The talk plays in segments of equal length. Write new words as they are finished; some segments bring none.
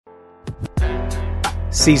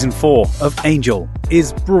Season 4 of Angel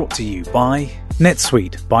is brought to you by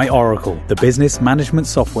NetSuite by Oracle, the business management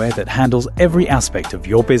software that handles every aspect of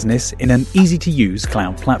your business in an easy-to-use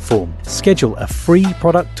cloud platform. Schedule a free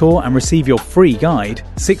product tour and receive your free guide,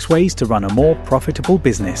 6 ways to run a more profitable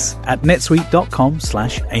business at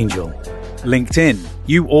netsuite.com/angel. LinkedIn.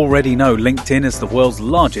 You already know LinkedIn is the world's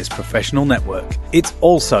largest professional network. It's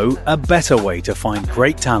also a better way to find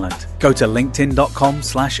great talent. Go to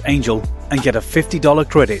linkedin.com/angel and get a $50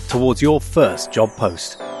 credit towards your first job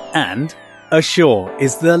post. And Assure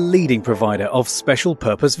is the leading provider of special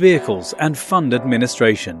purpose vehicles and fund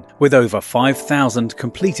administration, with over 5,000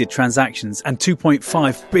 completed transactions and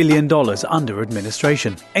 $2.5 billion under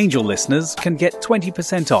administration. Angel listeners can get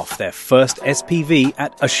 20% off their first SPV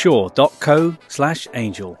at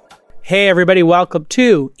assure.co/angel. Hey, everybody. Welcome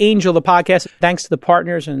to Angel, the podcast. Thanks to the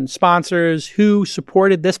partners and sponsors who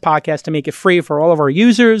supported this podcast to make it free for all of our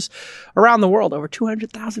users around the world. Over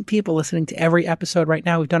 200,000 people listening to every episode right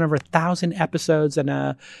now. We've done over 1,000 episodes, and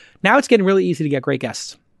now it's getting really easy to get great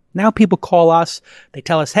guests. Now people call us. They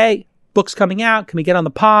tell us, hey, book's coming out. Can we get on the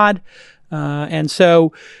pod? And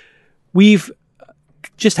so we've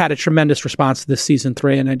just had a tremendous response to this season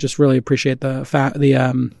 3, and I just really appreciate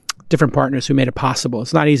the different partners who made it possible.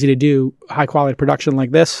 It's not easy to do high quality production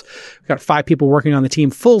like this. We've got 5 people working on the team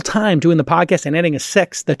full time doing the podcast and adding a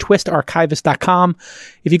 6th, the twistarchivist.com.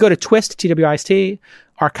 If you go to twist, TWIST,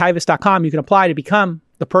 archivist.com, you can apply to become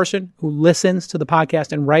the person who listens to the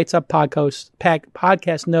podcast and writes up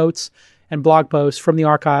podcast notes and blog posts from the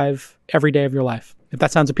archive every day of your life. If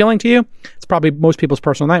that sounds appealing to you, it's probably most people's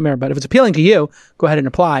personal nightmare, but if it's appealing to you, go ahead and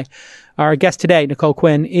apply. Our guest today, Nicole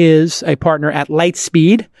Quinn, is a partner at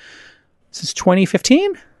Lightspeed since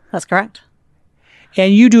 2015? That's correct.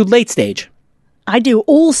 And you do late stage? I do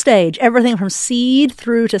all stage, everything from seed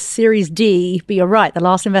through to Series D. But you're right, the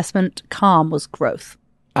last investment, Calm, was growth.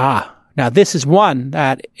 Now this is one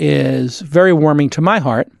that is very warming to my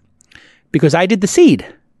heart because I did the seed.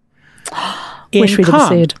 Wish we did the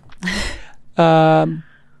seed.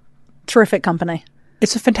 Terrific company.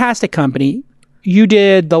 It's a fantastic company. You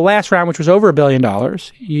did the last round, which was over $1 billion.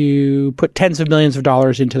 You put tens of millions of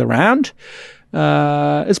dollars into the round.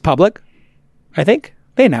 It's public, I think.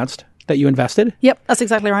 They announced that you invested. Yep, that's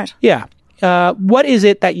exactly right. Yeah. What is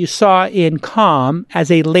it that you saw in Calm as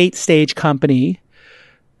a late-stage company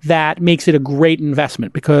that makes it a great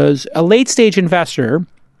investment? Because a late-stage investor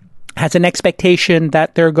has an expectation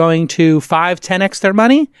that they're going to 5-10x their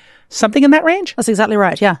money, something in that range? That's exactly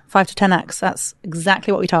right, yeah. 5 to 10x. That's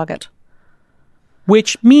exactly what we target.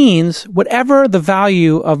 Which means whatever the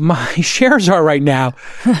value of my shares are right now,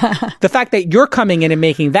 the fact that you're coming in and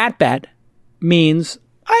making that bet means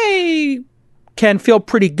I can feel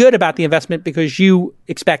pretty good about the investment because you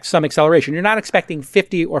expect some acceleration. You're not expecting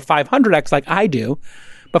 50 or 500x like I do,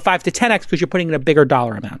 but 5 to 10x because you're putting in a bigger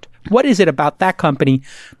dollar amount. What is it about that company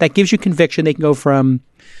that gives you conviction they can go from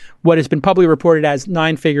what has been publicly reported as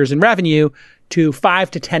 9 figures in revenue to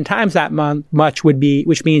 5 to 10 times that much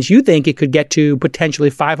which means you think it could get to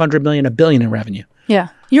potentially 500 million, $1 billion in revenue? Yeah,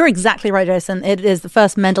 you're exactly right, Jason. It is the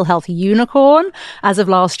first mental health unicorn as of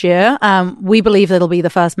last year. We believe that it'll be the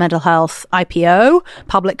first mental health IPO,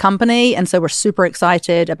 public company. And so we're super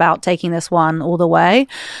excited about taking this one all the way.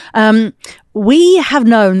 We have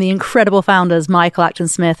known the incredible founders, Michael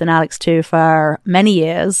Acton-Smith and Alex Tu, for many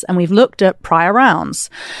years, and we've looked at prior rounds.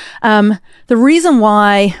 The reason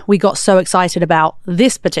why we got so excited about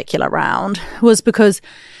this particular round was because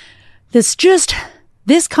this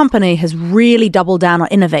company has really doubled down on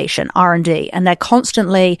innovation, R&D, and they're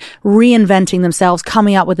constantly reinventing themselves,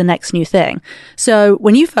 coming up with the next new thing. So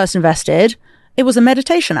when you first invested, it was a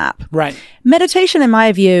meditation app. Right. Meditation, in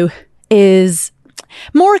my view, is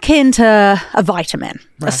more akin to a vitamin,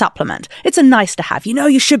 a supplement. It's a nice to have. You know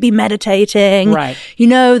you should be meditating. Right. You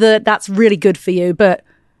know that that's really good for you, but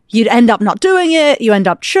you'd end up not doing it. You end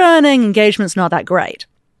up churning. Engagement's not that great.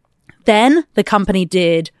 Then the company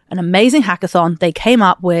did an amazing hackathon. They came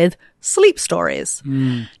up with sleep stories.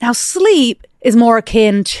 Now, sleep is more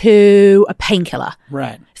akin to a painkiller.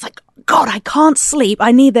 Right. It's like, God, I can't sleep.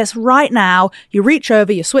 I need this right now. You reach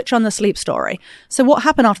over, you switch on the sleep story. So what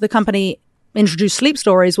happened after the company introduced sleep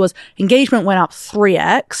stories was engagement went up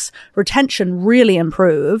 3x, retention really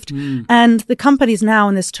improved, and the company's now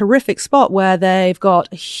in this terrific spot where they've got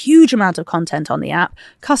a huge amount of content on the app.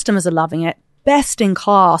 Customers are loving it. Best in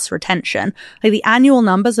class retention. Like the annual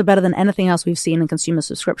numbers are better than anything else we've seen in consumer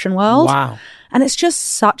subscription world. Wow. And it's just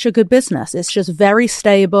such a good business. It's just very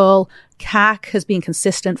stable. CAC has been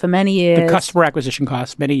consistent for many years. The customer acquisition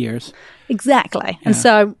cost, many years. Exactly. Yeah. And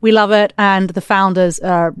so we love it. And the founders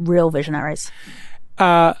are real visionaries.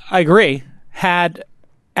 I agree. Had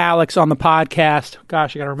Alex on the podcast.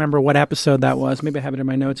 Gosh, I got to remember what episode that was. Maybe I have it in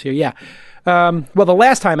my notes here. Yeah. Well, the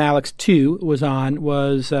last time Alex, too, was on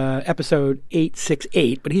was episode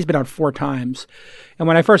 868, but he's been on 4 times. And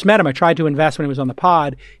when I first met him, I tried to invest when he was on the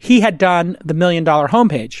pod. He had done the $1 Million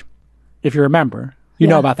homepage, if you remember. You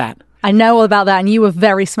know about that. I know all about that, and you were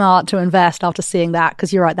very smart to invest after seeing that,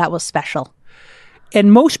 because you're right, that was special.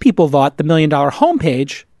 And most people thought the $1 Million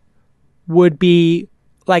homepage would be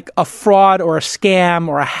like a fraud or a scam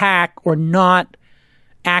or a hack, or not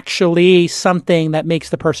actually something that makes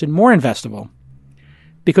the person more investable.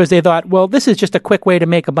 Because they thought, well, this is just a quick way to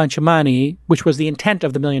make a bunch of money, which was the intent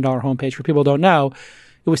of the $1 Million homepage. For people who don't know,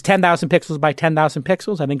 it was 10,000 pixels by 10,000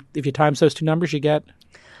 pixels. I think if you times those two numbers, you get...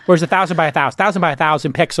 Or is it 1,000 by 1,000? 1,000 by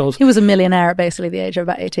 1,000 pixels. He was a millionaire at basically the age of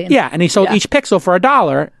about 18. Yeah, and he sold each pixel for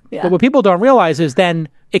 $1. Yeah. But what people don't realize is then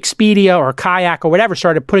Expedia or Kayak or whatever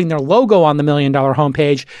started putting their logo on the $1 Million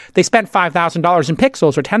homepage. They spent $5,000 in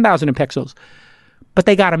pixels or 10,000 in pixels, but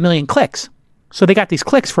they got 1 million clicks. So they got these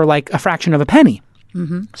clicks for like a fraction of a penny.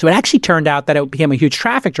 Mm-hmm. So it actually turned out that it became a huge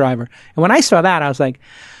traffic driver. And when I saw that, I was like,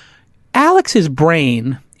 Alex's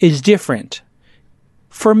brain is different.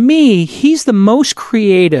 For me, he's the most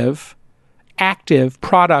creative, active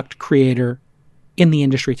product creator in the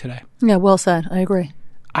industry today. Yeah, well said. I agree.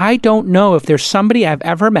 I don't know if there's somebody I've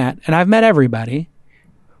ever met, and I've met everybody,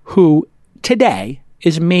 who today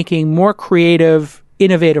is making more creative,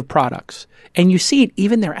 innovative products. And you see it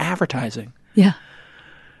even their advertising. Yeah.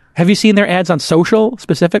 Have you seen their ads on social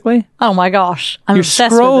specifically? Oh my gosh. You're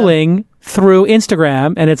scrolling through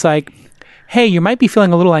Instagram and it's like, hey, you might be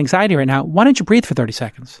feeling a little anxiety right now. Why don't you breathe for 30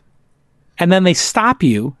 seconds? And then they stop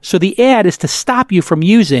you. So the ad is to stop you from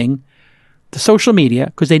using the social media,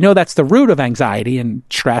 because they know that's the root of anxiety and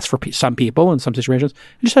stress for some people in some situations.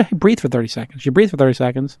 You just say, hey, breathe for 30 seconds. You breathe for 30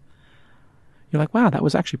 seconds. You're like, wow, that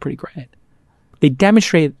was actually pretty great. They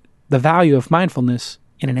demonstrate the value of mindfulness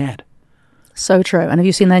in an ad. So true. And have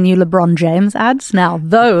you seen their new LeBron James ads? Now,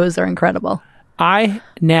 those are incredible.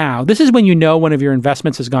 This is when you know one of your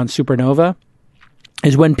investments has gone supernova,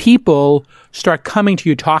 is when people start coming to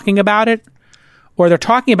you talking about it, or they're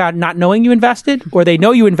talking about not knowing you invested, or they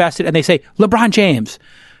know you invested and they say, LeBron James.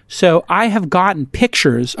 So I have gotten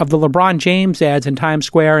pictures of the LeBron James ads in Times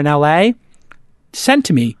Square in LA sent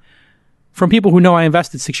to me from people who know I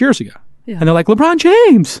invested 6 years ago. Yeah. And they're like, LeBron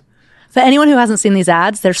James. For anyone who hasn't seen these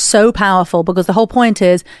ads, they're so powerful, because the whole point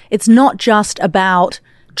is it's not just about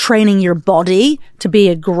training your body to be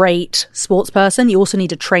a great sports person. You also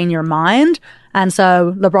need to train your mind. And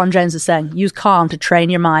so LeBron James is saying, use Calm to train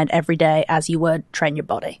your mind every day as you would train your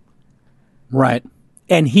body. Right.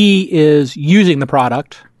 And he is using the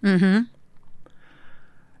product. Mm-hmm. And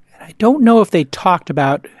I don't know if they talked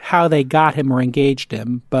about how they got him or engaged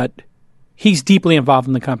him, but he's deeply involved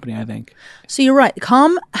in the company, I think. So you're right.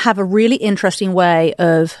 Calm have a really interesting way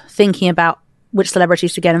of thinking about which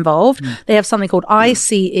celebrities to get involved. They have something called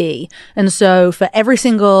ICE. And so for every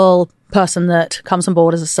single person that comes on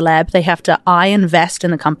board as a celeb, they have to I, invest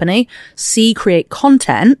in the company, C, create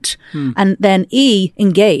content, and then E,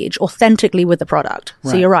 engage authentically with the product.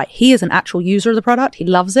 Right. So you're right. He is an actual user of the product. He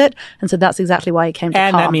loves it. And so that's exactly why he came to Calm.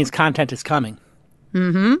 And that means content is coming.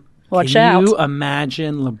 Mm-hmm. Watch out. Can you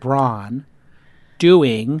imagine LeBron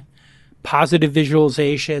doing positive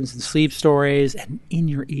visualizations and sleep stories and in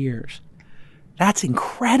your ears? That's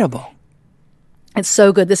incredible. It's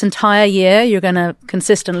so good. This entire year, you're going to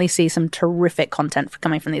consistently see some terrific content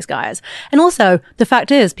coming from these guys. And also, the fact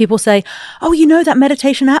is, people say, oh, you know that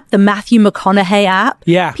meditation app, the Matthew McConaughey app?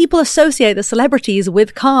 Yeah. People associate the celebrities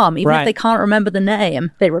with Calm, even right. if they can't remember the name.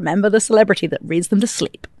 They remember the celebrity that reads them to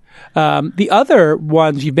sleep. The other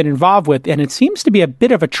ones you've been involved with, and it seems to be a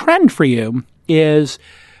bit of a trend for you, is,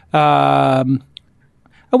 I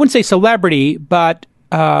wouldn't say celebrity, but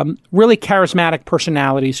really charismatic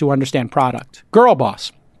personalities who understand product. Girl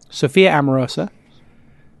Boss, Sophia Amoruso.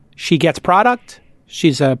 She gets product.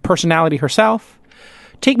 She's a personality herself.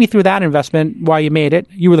 Take me through that investment, why you made it.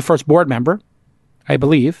 You were the first board member, I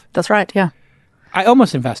believe. That's right, yeah. I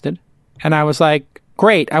almost invested. And I was like,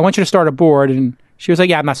 great, I want you to start a board. And she was like,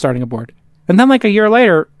 yeah, I'm not starting a board. And then like a year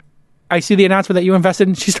later, I see the announcement that you invested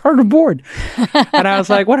and she started a board. And I was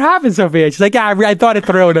like, what happened, Sophia? She's like, yeah, I thought it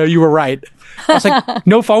through. No, you were right. I was like,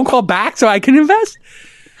 no phone call back so I can invest?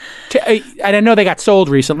 And I know they got sold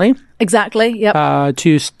recently. Exactly, yep.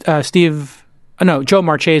 Joe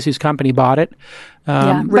Marchese's company bought it.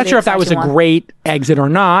 Really not sure if that was a great exit or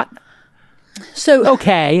not. So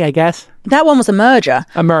okay, I guess. That one was a merger.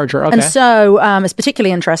 A merger, okay. And so it's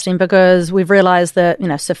particularly interesting because we've realized that,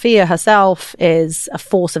 Sophia herself is a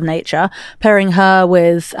force of nature. Pairing her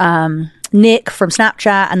with Nick from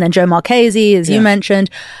Snapchat, and then Joe Marchese, as you mentioned.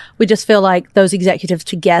 We just feel like those executives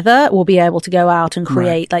together will be able to go out and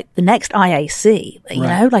create like the next IAC, you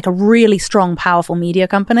know, like a really strong, powerful media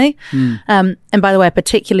company. And by the way, I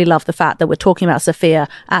particularly love the fact that we're talking about Sophia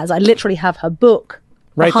as I literally have her book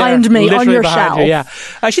behind me on your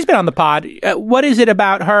shelf. She's been on the pod. What is it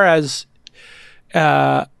about her as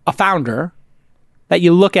a founder that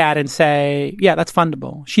you look at and say, yeah, that's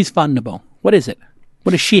fundable. She's fundable. What is it?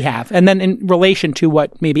 What does she have? And then in relation to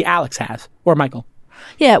what maybe Alex has or Michael.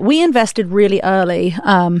 Yeah, we invested really early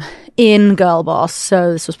in Girl Boss.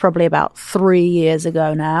 So this was probably about 3 years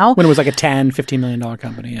ago now. When it was like a $10, $15 million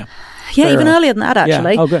company, Yeah, even earlier than that,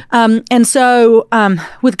 actually. Yeah. Oh, good. And so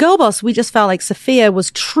with Girl Boss, we just felt like Sophia was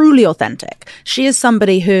truly authentic. She is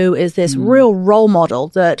somebody who is this real role model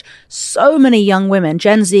that so many young women,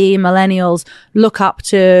 Gen Z, millennials, look up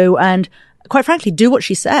to and quite frankly, do what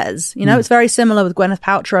she says. You know, it's very similar with Gwyneth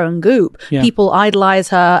Paltrow and Goop. Yeah. People idolize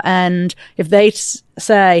her. And if they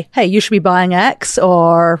say, hey, you should be buying X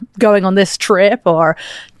or going on this trip or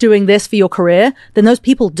doing this for your career, then those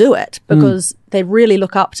people do it because they really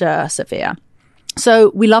look up to Sophia.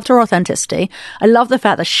 So we loved her authenticity. I love the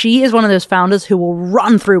fact that she is one of those founders who will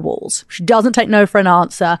run through walls. She doesn't take no for an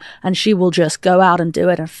answer, and she will just go out and do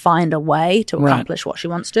it and find a way to accomplish what she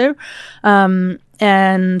wants to.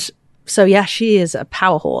 So, yeah, she is a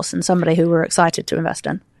power horse and somebody who we're excited to invest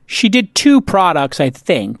in. She did 2 products, I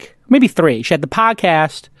think, maybe 3. She had the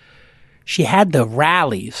podcast. She had the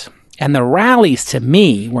rallies. And the rallies, to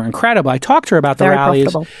me, were incredible. I talked to her about the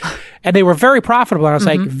rallies. And they were very profitable. And I was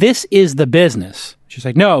like, this is the business. She's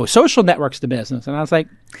like, no, social network's the business. And I was like,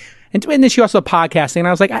 and then she also podcasting. And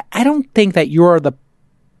I was like, I don't think that you're the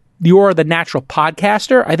natural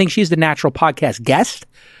podcaster. I think she's the natural podcast guest.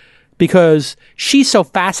 Because she's so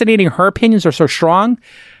fascinating, her opinions are so strong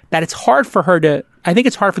that it's hard for her to, I think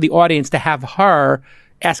it's hard for the audience to have her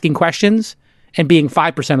asking questions and being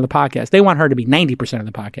 5% of the podcast. They want her to be 90% of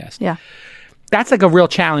the podcast. Yeah. That's like a real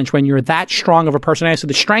challenge when you're that strong of a personality. So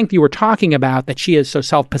the strength you were talking about, that she is so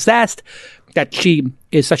self-possessed, that she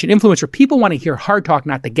is such an influencer, people want to hear her talk,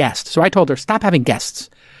 not the guest. So I told her, stop having guests.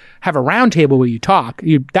 Have a round table where you talk.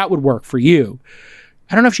 That would work for you.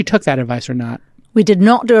 I don't know if she took that advice or not. We did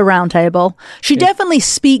not do a roundtable. She definitely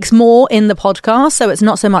speaks more in the podcast, so it's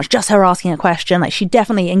not so much just her asking a question. Like, she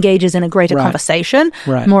definitely engages in a greater conversation,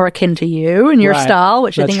 more akin to you and your style,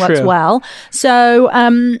 which I think works well. So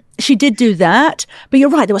she did do that. But you're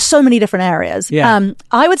right, there were so many different areas. Yeah.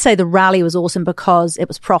 I would say the rally was awesome because it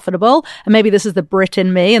was profitable. And maybe this is the Brit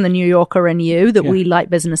in me and the New Yorker in you, that we like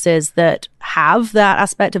businesses that have that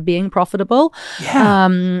aspect of being profitable.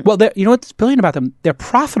 Yeah. Well, you know what's brilliant about them? They're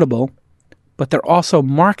profitable, but they're also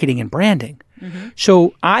marketing and branding.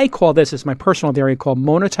 So I call this, as my personal theory, called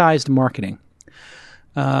monetized marketing.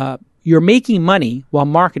 You're making money while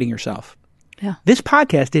marketing yourself. Yeah. This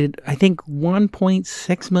podcast did, I think,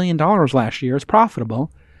 $1.6 million last year. It's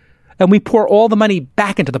profitable. And we pour all the money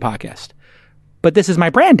back into the podcast. But this is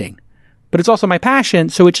my branding. But it's also my passion.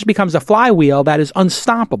 So it just becomes a flywheel that is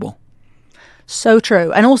unstoppable. So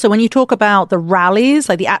true. And also when you talk about the rallies,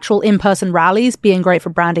 like the actual in-person rallies being great for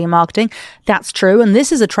branding and marketing, that's true. And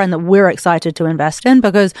this is a trend that we're excited to invest in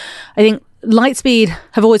because I think Lightspeed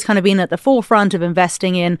have always kind of been at the forefront of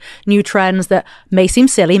investing in new trends that may seem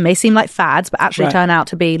silly, may seem like fads, but actually turn out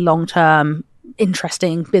to be long-term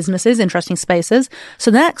interesting businesses, interesting spaces. So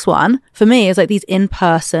the next one for me is like these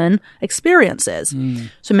in-person experiences.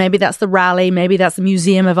 So maybe that's the rally, maybe that's the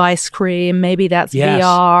Museum of Ice Cream, maybe that's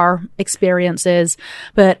VR experiences,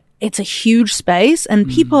 but it's a huge space and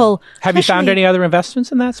people... Have you found any other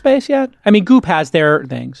investments in that space yet? I mean, Goop has their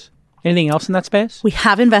things. Anything else in that space? We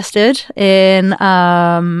have invested in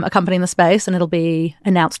a company in the space and it'll be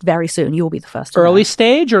announced very soon. You'll be the first to know. Early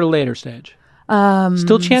stage or later stage?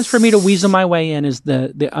 Still chance for me to weasel my way in is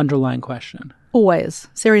the underlying question. Always.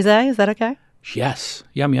 Series A, is that okay? Yes.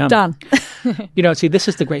 Yum, yum. Done. You know, see, this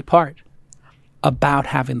is the great part about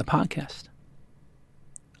having the podcast.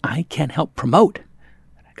 I can't help promote.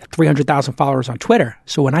 I got 300,000 followers on Twitter.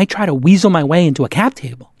 So when I try to weasel my way into a cap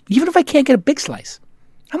table, even if I can't get a big slice,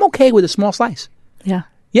 I'm okay with a small slice. Yeah.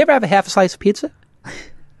 You ever have a half a slice of pizza?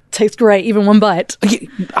 Tastes great, even one bite.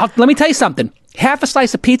 Let me tell you something. Half a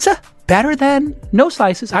slice of pizza, better than no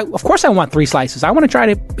slices. Of course I want 3 slices. I want to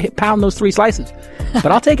try to pound those 3 slices. But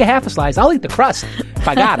I'll take a half a slice. I'll eat the crust if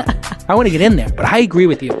I got it. I want to get in there. But I agree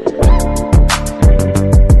with you.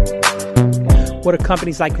 What do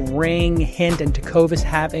companies like Ring, Hint, and Tecovas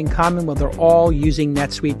have in common? Well, they're all using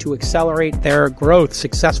NetSuite to accelerate their growth.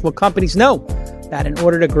 Successful companies know that in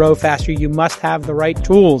order to grow faster, you must have the right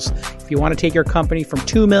tools. If you want to take your company from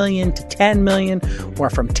 2 million to 10 million or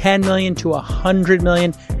from 10 million to 100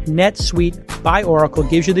 million, NetSuite by Oracle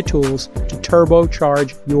gives you the tools to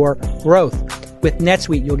turbocharge your growth. With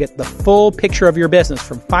NetSuite, you'll get the full picture of your business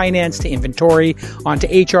from finance to inventory, onto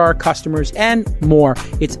HR, customers, and more.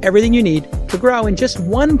 It's everything you need to grow in just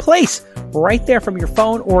one place, right there from your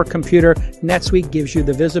phone or computer. NetSuite gives you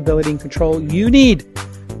the visibility and control you need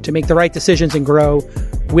to make the right decisions and grow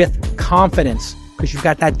with confidence, because you've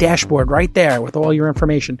got that dashboard right there with all your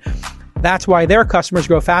information. That's why their customers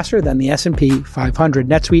grow faster than the S&P 500.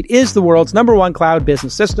 NetSuite is the world's #1 cloud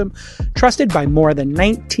business system, trusted by more than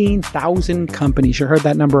 19,000 companies. You heard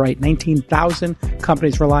that number right, 19,000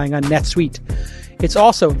 companies relying on NetSuite. It's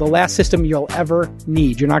also the last system you'll ever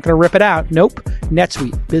need. You're not going to rip it out. Nope.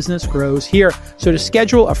 NetSuite. Business grows here. So to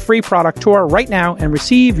schedule a free product tour right now and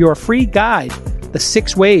receive your free guide, the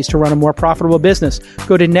 6 ways to run a more profitable business,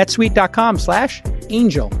 go to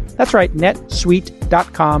netsuite.com/angel. That's right,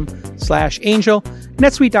 netsuite.com/angel.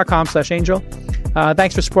 netsuite.com/angel.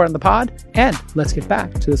 Thanks for supporting the pod, and let's get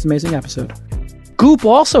back to this amazing episode. Goop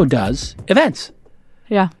also does events.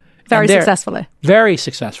 Yeah, very successfully. Very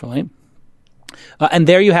successfully. And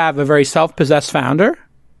there you have a very self-possessed founder,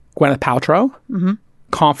 Gwyneth Paltrow,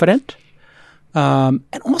 confident, and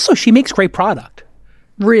also she makes great product.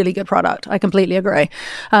 Really good product. I completely agree.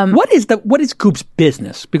 What is Goop's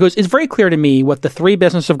business? Because it's very clear to me what the 3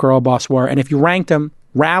 businesses of Girl Boss were, and if you ranked them,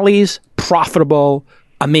 rallies, profitable,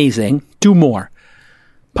 amazing, do more.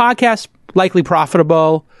 Podcast, likely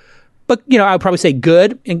profitable, but I would probably say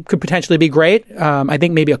good and could potentially be great. I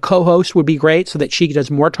think maybe a co-host would be great so that she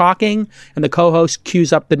does more talking and the co-host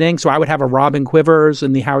cues up the ding. So I would have a Robin Quivers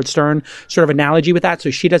and the Howard Stern sort of analogy with that,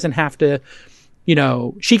 so she doesn't have to,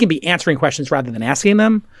 she can be answering questions rather than asking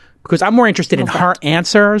them, because I'm more interested in her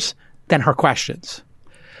answers than her questions.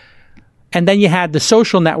 And then you had the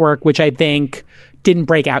Social Network, which I think didn't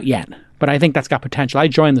break out yet, but I think that's got potential. I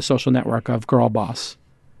joined the Social Network of Girl Boss.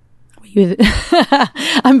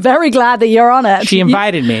 I'm very glad that you're on it. She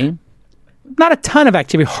invited me. Not a ton of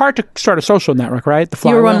activity. Hard to start a social network, right?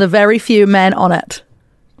 You were one of the very few men on it.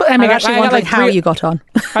 But I mean, I'm actually wondering how you got on.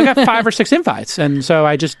 I got 5 or 6 invites, and so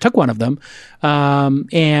I just took one of them,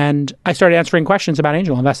 and I started answering questions about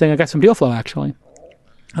angel investing. I got some deal flow, actually,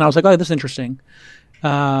 and I was like, "Oh, this is interesting."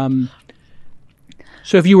 So,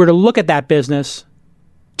 if you were to look at that business,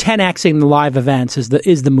 10xing the live events is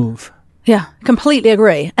the move. Yeah, completely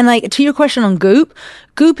agree. And to your question on Goop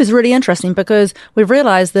is really interesting because we've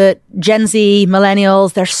realized that Gen Z,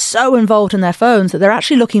 millennials, they're so involved in their phones that they're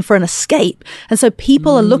actually looking for an escape. And so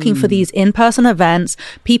people are looking for these in-person events.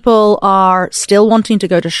 People are still wanting to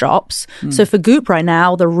go to shops. So for Goop right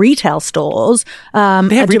now, the retail stores...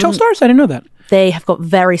 they have retail stores? I didn't know that. They have got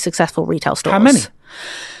very successful retail stores. How many?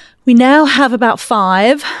 We now have about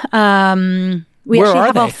 5. We Where actually are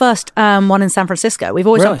have they? our first one in San Francisco. We've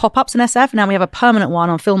always Really? done pop-ups in SF. Now we have a permanent one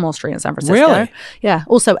on Fillmore Street in San Francisco. Really? Yeah.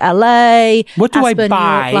 Also LA, What do Aspen, I buy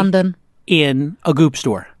New York, London. in a Goop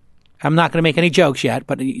store? I'm not going to make any jokes yet,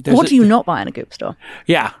 but What do you not buy in a Goop store?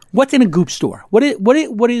 Yeah, what's in a Goop store? What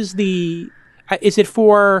is the? Is it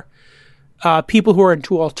for people who are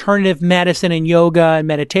into alternative medicine and yoga and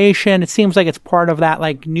meditation? It seems like it's part of that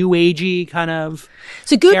new agey kind of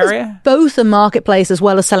So Goop area. is both a marketplace as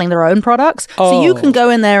well as selling their own products. So you can go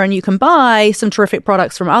in there and you can buy some terrific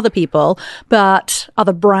products from other people, but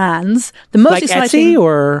other brands. The most Like exciting, Etsy,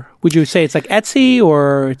 or would you say it's like Etsy,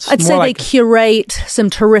 or it's I'd more say like they curate some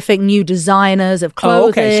terrific new designers of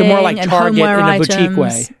clothing. okay, so more like and Target homeware in a items. boutique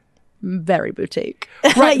way. Very boutique.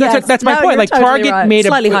 Right, Yes. that's my No, point. you're Like totally Target right. made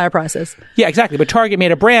slightly higher prices. Yeah, exactly. But Target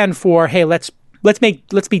made a brand for, hey, let's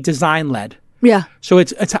be design led. Yeah. So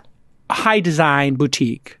it's a high design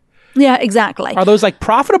boutique. Yeah, exactly. Are those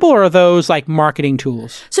profitable, or are those marketing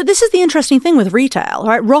tools? So this is the interesting thing with retail,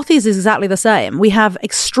 right? Rothy's is exactly the same. We have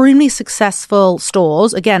extremely successful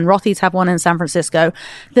stores. Again, Rothy's have one in San Francisco.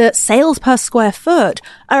 The sales per square foot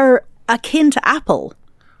are akin to Apple.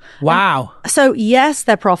 Wow. So yes,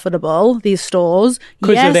 they're profitable, these stores.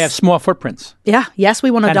 Because Yes, they have small footprints. yeah, yes,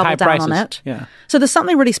 we want to And double high down on prices. it. Yeah. So there's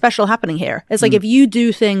something really special happening here. It's like if you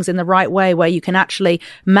do things in the right way where you can actually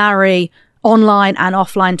marry online and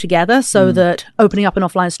offline together so that opening up an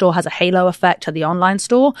offline store has a halo effect to the online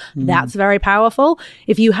store. That's very powerful.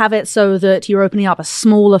 If you have it so that you're opening up a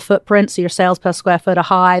smaller footprint, so your sales per square foot are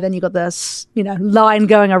high, then you've got this, line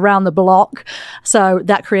going around the block. So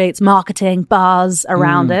that creates marketing buzz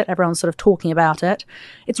around it. Everyone's sort of talking about it.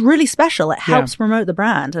 It's really special. It helps promote the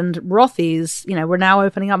brand. And Rothy's, we're now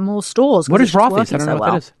opening up more stores. What is Rothy's? Rothy's? I don't know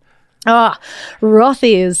what that is.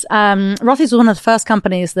 Rothy's. Rothy's was one of the first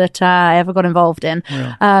companies that I ever got involved in.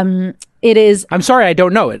 Yeah. It is I'm sorry, I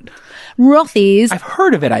don't know it. Rothy's. I've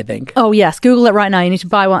heard of it, I think. Oh, yes. Google it right now. You need to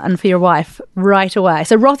buy one for your wife right away.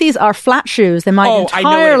 So Rothy's are flat shoes. They're made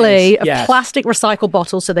entirely of plastic recycled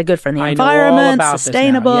bottles, so they're good for the environment,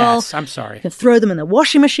 sustainable. Yes, I'm sorry. You can throw them in the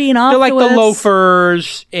washing machine afterwards. They're like the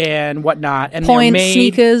loafers and whatnot. And Point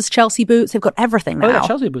sneakers, Chelsea boots. They've got everything now. Oh, they got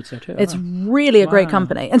Chelsea boots there too. It's really a great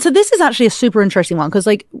company. And so this is actually a super interesting one because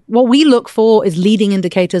like what we look for is leading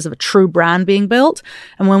indicators of a true brand being built.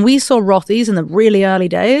 And when we saw Rothy's in the really early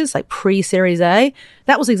days, like pre-Series A,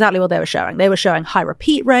 that was exactly what they were showing. They were showing high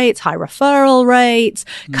repeat rates, high referral rates,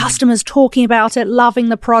 customers talking about it, loving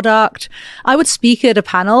the product. I would speak at a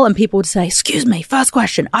panel and people would say, excuse me, first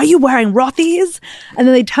question, are you wearing Rothy's? And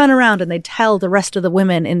then they'd turn around and they'd tell the rest of the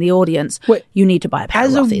women in the audience, you need to buy a pair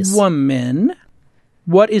of Rothy's. As a woman,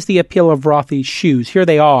 what is the appeal of Rothy's shoes? Here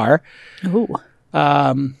they are. Ooh.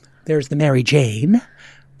 There's the Mary Jane.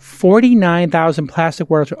 49,000 plastic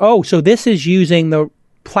bottles. Oh, so this is using the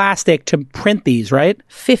plastic to print these, right?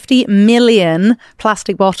 50 million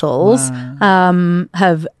plastic bottles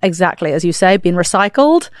have exactly, as you say, been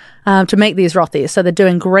recycled to make these Rothy's. So they're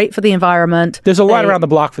doing great for the environment. There's a lot around the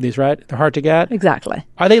block for these, right? They're hard to get. Exactly.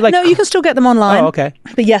 Are they like... No, you can still get them online. Oh, okay.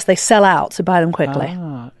 But yes, they sell out, so buy them quickly.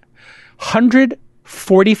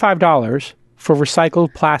 $145 for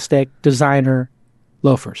recycled plastic designer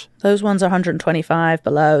loafers. Those ones are 125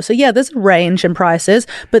 below. So yeah, there's a range in prices,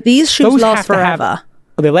 but these shoes last forever.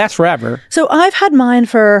 They last forever. So I've had mine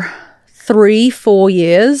for 3-4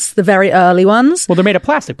 years, the very early ones. Well, they're made of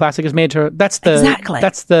plastic. Plastic is made to... That's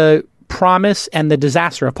the promise and the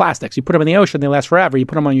disaster of plastics. You put them in the ocean, they last forever. You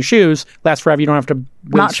put them on your shoes, last forever. You don't have to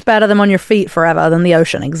waste. Much better than on your feet forever than the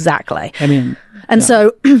ocean. Exactly. I mean... And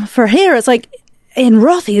so for here, it's like... In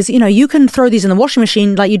Rothy's, you know, you can throw these in the washing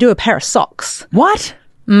machine like you do a pair of socks. What?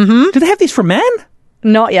 Mm-hmm. Do they have these for men?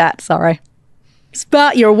 Not yet, sorry.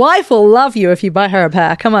 But your wife will love you if you buy her a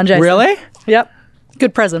pair. Come on, Jason. Really? Yep.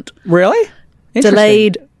 Good present. Really?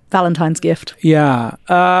 Delayed Valentine's gift. Yeah.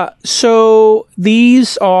 So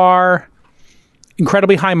these are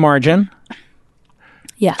incredibly high margin.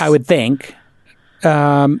 Yes. I would think.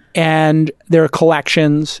 And they're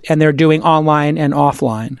collections, and they're doing online and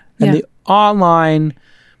offline. And the offline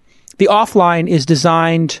is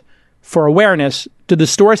designed for awareness. Do the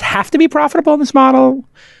stores have to be profitable in this model?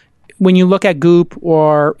 When you look at Goop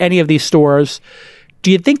or any of these stores,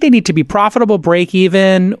 do you think they need to be profitable, break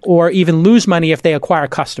even, or even lose money if they acquire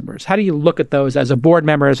customers? How do you look at those as a board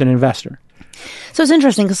member, as an investor? So it's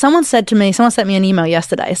interesting because someone sent me an email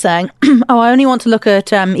yesterday saying, oh, I only want to look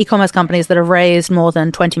at e-commerce companies that have raised more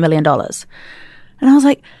than $20 million. And I was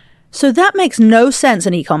like, so that makes no sense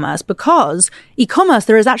in e-commerce because e-commerce,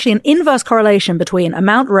 there is actually an inverse correlation between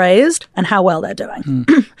amount raised and how well they're doing.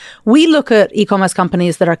 We look at e-commerce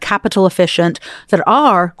companies that are capital efficient, that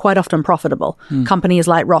are quite often profitable. Companies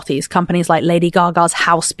like Rothy's, companies like Lady Gaga's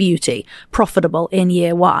House Beauty, profitable in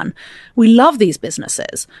year one. We love these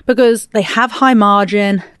businesses because they have high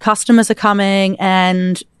margin, customers are coming,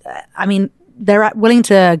 and I mean, they're willing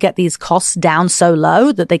to get these costs down so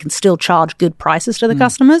low that they can still charge good prices to the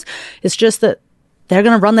customers. It's just that they're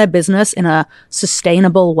going to run their business in a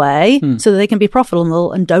sustainable way so that they can be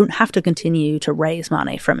profitable and don't have to continue to raise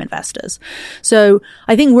money from investors. So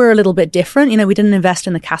I think we're a little bit different. You know, we didn't invest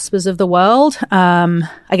in the Caspers of the world. I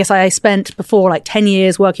guess I spent before like 10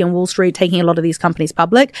 years working on Wall Street, taking a lot of these companies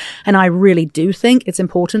public. And I really do think it's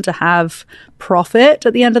important to have profit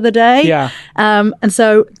at the end of the day. Yeah. And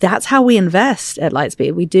so that's how we invest at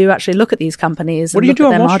Lightspeed. We do actually look at these companies and look at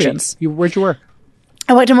their margins. Where'd you work?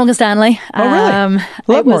 I worked at Morgan Stanley. Oh, really?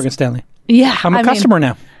 Love Morgan Stanley. Yeah. I'm a customer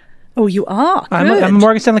now. Oh, you are? Good. I'm a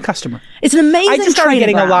Morgan Stanley customer. It's an amazing I just started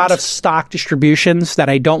getting ground. a lot of stock distributions that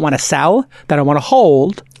I don't want to sell, that I want to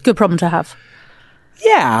hold. Good problem to have.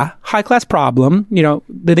 Yeah. High-class problem. You know,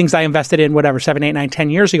 the things I invested in, 7, 8, 9, 10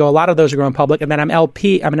 years ago, a lot of those are going public. And then I'm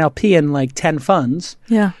an LP in like 10 funds.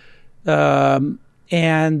 Yeah.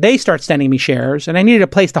 And they start sending me shares. And I needed a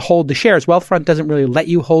place to hold the shares. Wealthfront doesn't really let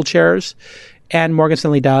you hold shares. And Morgan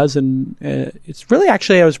Stanley does. And it's really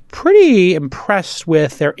actually, I was pretty impressed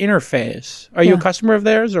with their interface. Are you a customer of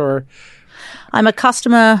theirs or? I'm a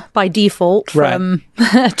customer by default from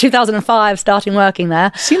 2005, starting working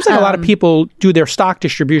there. Seems like a lot of people do their stock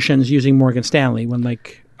distributions using Morgan Stanley when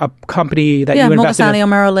like a company that you invested in. Morgan Stanley or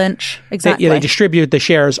Merrill Lynch. Exactly. They distribute the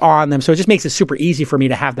shares on them. So it just makes it super easy for me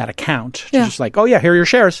to have that account. Just like, oh yeah, here are your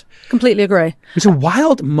shares. Completely agree. It's a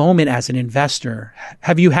wild moment as an investor.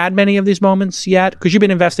 Have you had many of these moments yet? Because you've been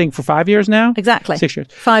investing for 5 years now? Exactly. 6 years.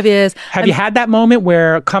 5 years. Have you had that moment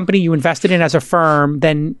where a company you invested in as a firm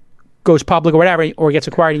then goes public or whatever, or gets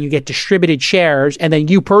acquired and you get distributed shares and then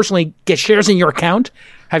you personally get shares in your account?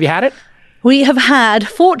 Have you had it? We have had,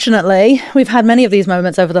 fortunately, we've had many of these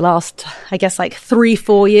moments over the last, I guess, like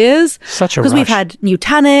 3-4 years. Such a Because we've had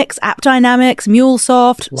Nutanix, AppDynamics,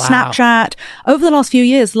 MuleSoft, Wow. Snapchat. Over the last few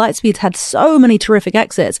years, Lightspeed's had so many terrific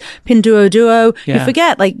exits. Pinduoduo. Yeah. You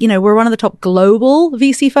forget, we're one of the top global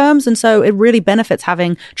VC firms. And so it really benefits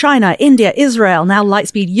having China, India, Israel, now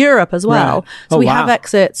Lightspeed Europe as well. Right. So Oh, we wow. have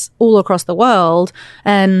exits all across the world.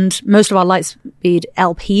 And most of our Lightspeed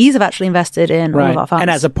LPs have actually invested in all of our funds. And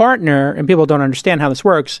as a partner, and people don't understand how this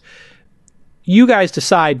works, you guys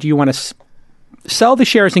decide, do you want to sell the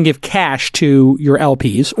shares and give cash to your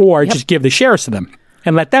LPs or just give the shares to them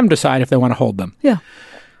and let them decide if they want to hold them? Yeah.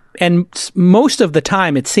 And most of the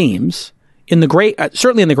time, it seems, in the great,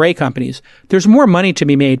 certainly in the great companies, there's more money to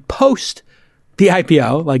be made post the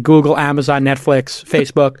IPO, like Google, Amazon, Netflix,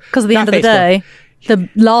 Facebook. Because at the Not end of the Facebook. day, the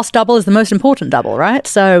last double is the most important double, right?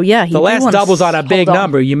 So, yeah. The last double's on a big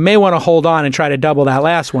number. You may want to hold on and try to double that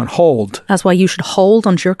last one. Hold. That's why you should hold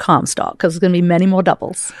onto your calm stock, because there's going to be many more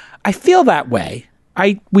doubles. I feel that way.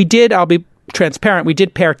 I'll be transparent, we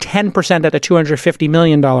did pair 10% at the $250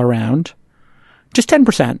 million round. Just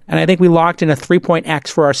 10%. And I think we locked in a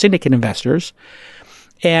 3-point-X for our syndicate investors.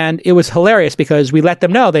 And it was hilarious because we let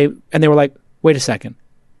them know, they were like, wait a second.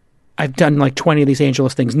 I've done like 20 of these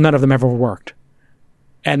AngelList things. None of them ever worked.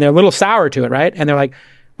 And they're a little sour to it, right? And they're like,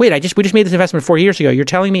 wait, we just made this investment 4 years ago. You're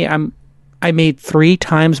telling me I made 3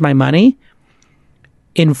 times my money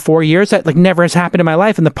in 4 years? That never has happened in my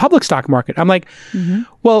life in the public stock market. I'm like,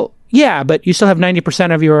 well, yeah, but you still have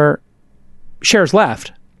 90% of your shares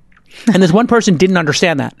left. And this one person didn't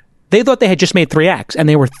understand that. They thought they had just made 3X and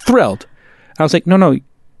they were thrilled. I was like, no,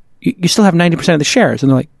 you still have 90% of the shares.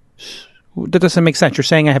 And they're like, that doesn't make sense. You're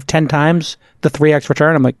saying I have 10 times the 3X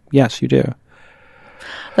return? I'm like, yes, you do.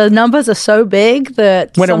 The numbers are so big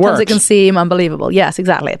that When it sometimes it works. can seem unbelievable. Yes,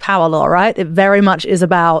 exactly. Power law, right? It very much is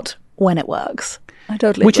about when it works. I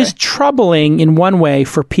totally Which agree. is troubling in one way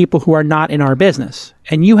for people who are not in our business.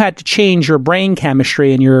 And you had to change your brain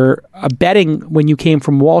chemistry and your betting when you came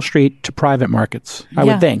from Wall Street to private markets, I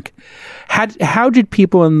Yeah. would think. How did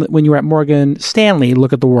people, when you were at Morgan Stanley,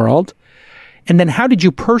 look at the world? And then how did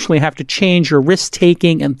you personally have to change your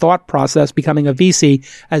risk-taking and thought process becoming a VC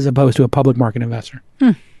as opposed to a public market investor?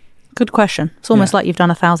 Good question. It's almost like you've done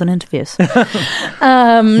 1,000 interviews.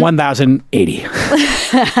 1,080.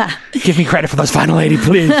 Give me credit for those final 80,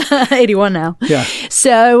 please. 81 now. Yeah.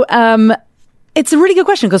 So it's a really good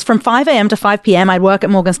question because from 5 a.m. to 5 p.m. I'd work at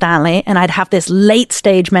Morgan Stanley and I'd have this late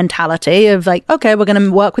stage mentality of like, okay, we're going to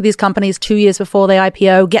work with these companies 2 years before they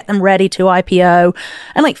IPO, get them ready to IPO.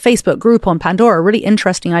 And like Facebook, Groupon, Pandora, really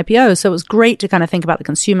interesting IPOs. So it was great to kind of think about the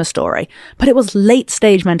consumer story, but it was late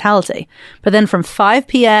stage mentality. But then from 5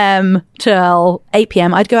 p.m. till 8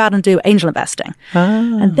 p.m., I'd go out and do angel investing.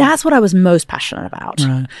 And that's what I was most passionate about.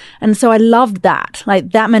 Right. And so I loved that,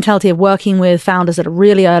 like that mentality of working with founders at a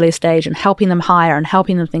really early stage and helping them hire and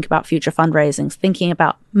helping them think about future fundraisings, thinking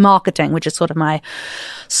about marketing, which is sort of my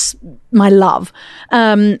love.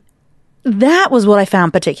 That was what I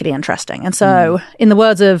found particularly interesting. And so in the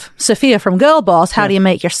words of Sophia from Girl Boss, how do you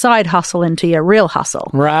make your side hustle into your real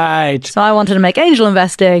hustle? Right. So I wanted to make angel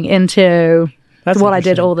investing into That's what I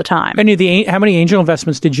did interesting. all the time. How many angel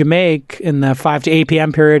investments did you make in the 5 to 8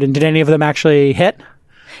 p.m. period, and did any of them actually hit?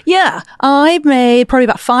 Yeah, I made probably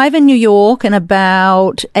about 5 in New York and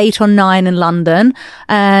about 8 or 9 in London.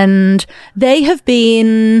 And they have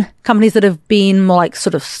been companies that have been more like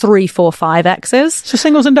sort of 3, 4, 5 X's. So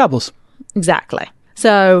singles and doubles. Exactly.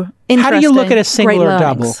 So How interesting. do you look at a single great or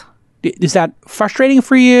double? learnings. Is that frustrating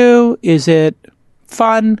for you? Is it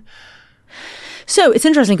fun? So it's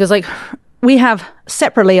interesting because like we have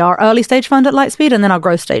separately our early stage fund at Lightspeed and then our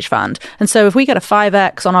growth stage fund. And so if we get a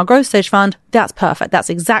 5X on our growth stage fund, that's perfect. That's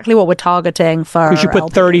exactly what we're targeting for Because you put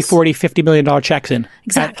LPs. 30, 40, $50 million checks in.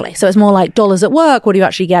 Exactly. So it's more like dollars at work. What do you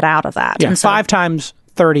actually get out of that? Yeah, And so, 5 times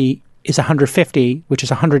 30 is 150, which is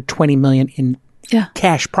 120 million in yeah,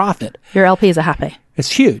 cash profit. your LPs are happy. It's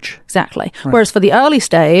huge. Exactly. Whereas for the early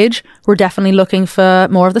stage, we're definitely looking for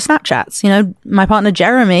more of the Snapchats. You know, my partner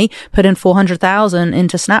Jeremy put in 400,000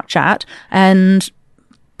 into Snapchat and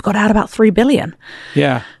got out about 3 billion.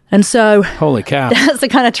 Yeah. And so Holy cow. that's the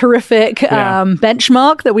kind of terrific Yeah.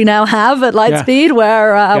 benchmark that we now have at Lightspeed,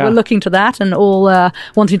 where we're looking to that and all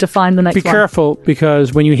wanting to find the next Be one. careful,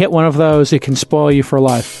 because when you hit one of those, it can spoil you for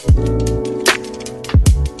life.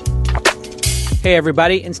 Hey,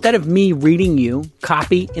 everybody. Instead of me reading you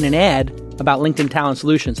copy in an ad about LinkedIn Talent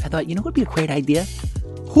Solutions, I thought, what would be a great idea?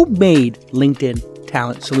 Who made LinkedIn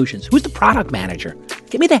Talent Solutions? Who's the product manager?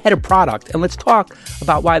 Get me the head of product, and let's talk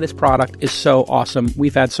about why this product is so awesome.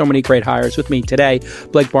 We've had so many great hires with me today.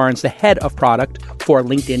 Blake Barnes, the head of product for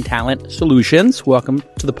LinkedIn Talent Solutions. Welcome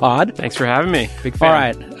to the pod. Thanks for having me. Big fan.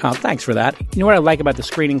 All right. Thanks for that. You know what I like about the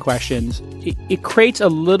screening questions? It creates a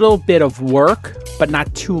little bit of work, but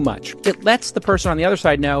not too much. It lets the person on the other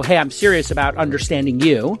side know, hey, I'm serious about understanding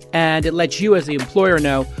you. And it lets you as the employer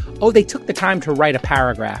know, oh, they took the time to write a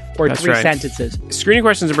paragraph or That's 3 right. sentences. Screening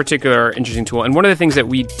questions in particular are an interesting tool. And one of the things that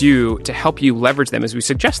we do to help you leverage them is we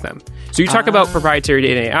suggest them. So you talk about proprietary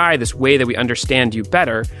data and AI, this way that we understand you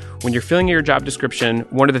better. When you're filling out your job description,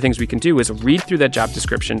 one of the things we can do is read through that job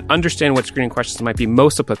description, understand what screening questions might be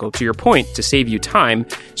most applicable to your point to save you time,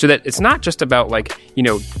 so that it's not just about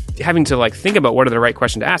having to think about what are the right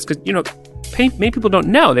questions to ask. Because, many people don't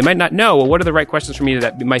know. They might not know, well, what are the right questions for me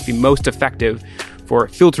that might be most effective for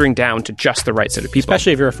filtering down to just the right set of people.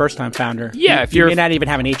 Especially if you're a first-time founder. Yeah, you may not even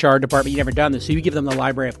have an HR department. You've never done this, so you give them the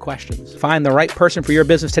library of questions. Find the right person for your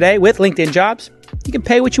business today with LinkedIn Jobs. You can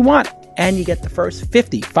pay what you want, and you get the first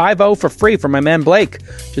 50 for free from my man Blake.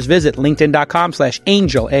 Just visit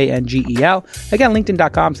linkedin.com/angel, A-N-G-E-L. Again,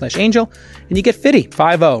 linkedin.com/angel, and you get 50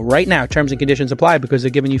 right now. Terms and conditions apply because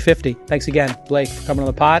they're giving you 50. Thanks again, Blake, for coming on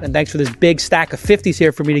the pod, and thanks for this big stack of 50s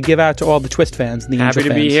here for me to give out to all the Twist fans and the Happy Angel to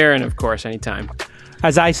be fans. here, and of course, anytime.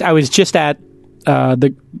 As I was just at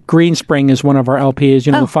the Green Spring is one of our LPs,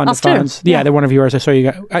 the fund of us too. funds. Yeah, they're one of yours. I saw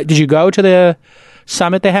you. Did you go to the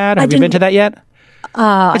summit they had? Have you been to that yet?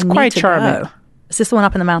 It's quite charming. Go. Is this the one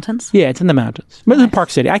up in the mountains? Yeah, it's in the mountains. But it's in Park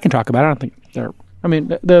City. I can talk about it. I don't think they're... I mean,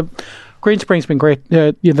 the Green Spring's been great.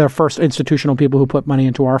 They're the first institutional people who put money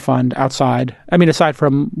into our fund outside. I mean, aside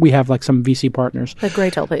from we have some VC partners. They're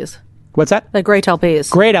great LPs. What's that? They're great LPs.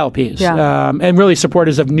 Great LPs. Yeah. And really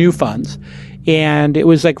supporters of new funds. And it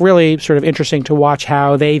was really sort of interesting to watch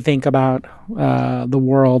how they think about the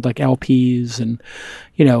world, like LPs and,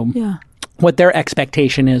 what their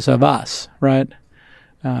expectation is of us, right?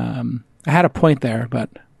 I had a point there,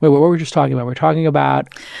 but wait, what were we just talking about? We're talking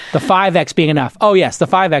about the 5X being enough. Oh, yes, the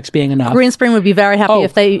 5X being enough. Green Spring would be very happy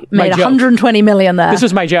if they made 120 million there. This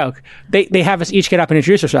was my joke. They have us each get up and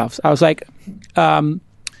introduce ourselves. I was like,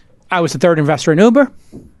 I was the third investor in Uber.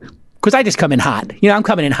 Because I just come in hot. I'm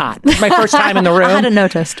coming in hot. It's my first time in the room. I hadn't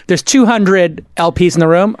noticed. There's 200 LPs in the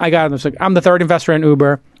room. I'm the third investor in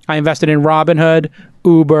Uber. I invested in Robinhood,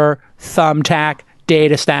 Uber, Thumbtack,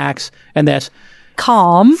 DataStax, and this.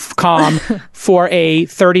 Calm. For a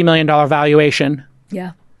 $30 million valuation.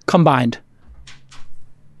 Yeah. Combined.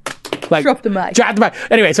 Drop the mic.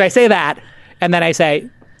 Anyway, so I say that, and then I say,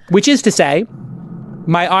 which is to say,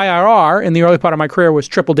 my IRR in the early part of my career was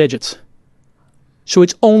triple digits. So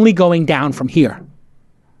it's only going down from here.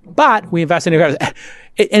 But we invest in it. And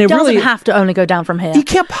it doesn't really have to only go down from here. You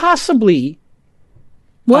can't possibly.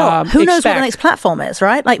 Well, who knows what the next platform is,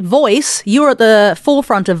 right? Like Voice, you're at the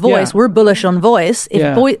forefront of Voice. Yeah. We're bullish on Voice.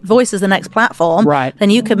 If Voice is the next platform, right,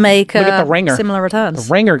 then you could make Look at the Ringer. Similar returns.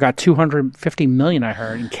 The Ringer got $250 million, I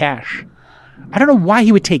heard, in cash. I don't know why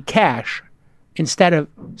he would take cash instead of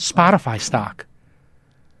Spotify stock.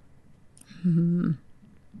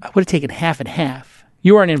 I would have taken half and half.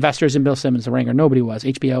 You weren't investors in Bill Simmons, The Ringer. Nobody was.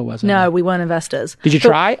 HBO wasn't. No, we weren't investors. Did you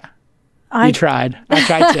try? You tried. I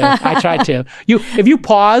tried to. If you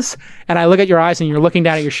pause and I look at your eyes and you're looking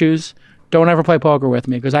down at your shoes, don't ever play poker with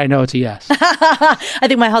me because I know it's a yes. I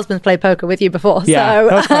think my husband's played poker with you before. Yeah, so.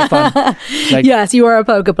 that was quite fun. Yes, you are a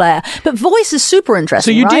poker player. But Voice is super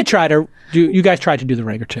interesting. So you right? did try to do. You guys tried to do The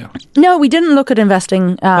Ringer too. No, we didn't look at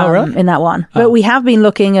investing really? in that one. But we have been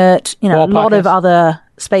looking at a lot of other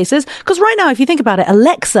spaces. Because right now, if you think about it,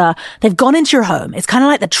 Alexa, they've gone into your home. It's kind of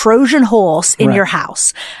like the Trojan horse in your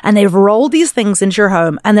house. And they've rolled these things into your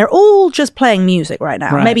home and they're all just playing music right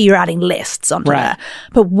now. Right. Maybe you're adding lists onto there.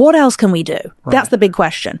 But what else can we do? That's the big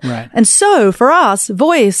question. Right. And so for us,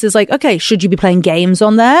 Voice is like, okay, should you be playing games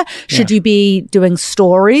on there? Should you be doing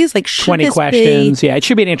stories? Like, should 20 this questions. be... Yeah, it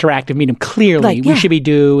should be an interactive medium. Clearly, we should be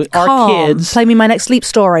our Calm, kids. Play me my next sleep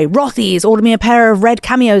story. Rothy's, order me a pair of red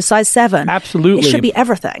cameos, size 7. Absolutely. It should be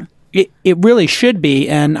everything. It really should be.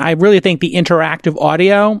 And I really think the interactive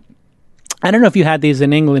audio, I don't know if you had these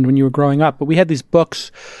in England when you were growing up, but we had these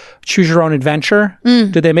books, Choose Your Own Adventure.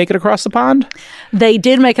 Did they make it across the pond? They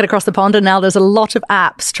did make it across the pond, and now there's a lot of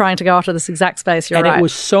apps trying to go after this exact space. You're right. And it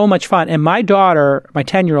was so much fun. And my daughter, my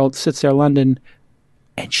 10-year-old, sits there in London,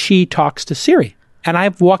 and she talks to Siri. And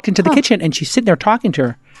I've walked into the kitchen, and she's sitting there talking to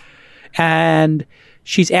her. And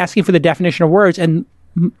she's asking for the definition of words. And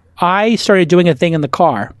I started doing a thing in the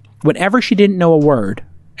car. Whenever she didn't know a word,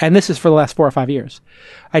 and this is for the last 4 or 5 years,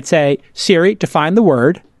 I'd say, Siri, define the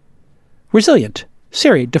word resilient.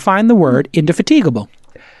 Siri, define the word indefatigable.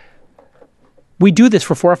 we do this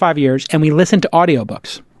for 4 or 5 years, and we listen to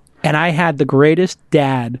audiobooks. And I had the greatest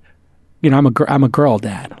dad. I'm a girl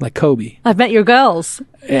dad, like Kobe. I've met your girls.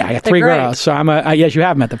 Yeah, I got 3 girls. So yes, you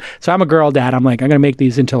have met them. So I'm a girl dad. I'm like, I'm going to make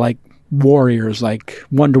these into like warriors, like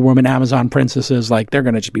Wonder Woman, Amazon princesses. Like they're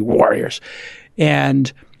going to just be warriors.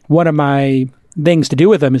 And one of my things to do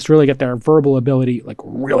with them is to really get their verbal ability like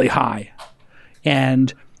really high.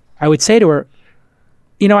 And I would say to her,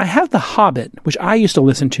 I have The Hobbit, which I used to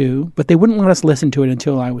listen to, but they wouldn't let us listen to it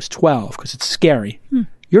until I was 12 because it's scary.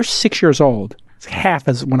 You're 6 years old. It's half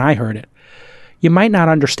as when I heard it. You might not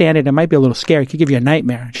understand it. It might be a little scary. It could give you a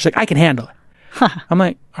nightmare. She's like, I can handle it. I'm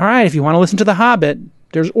like, all right, if you want to listen to The Hobbit,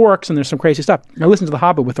 there's orcs and there's some crazy stuff. I listened to The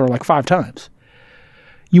Hobbit with her like 5 times.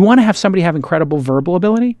 You want to have somebody have incredible verbal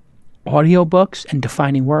ability, audiobooks, and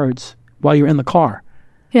defining words while you're in the car.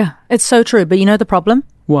 Yeah, it's so true. But you know the problem?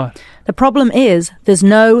 What? The problem is there's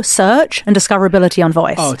no search and discoverability on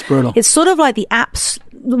voice. Oh, it's brutal. It's sort of like the apps.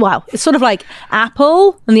 Well, it's sort of like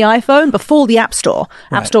Apple and the iPhone before the App Store.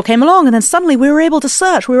 Right. App Store came along, and then suddenly we were able to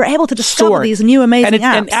search. We were able to discover these new amazing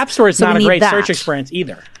apps. And App Store is So not we a need great that. search experience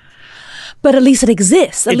either. But at least it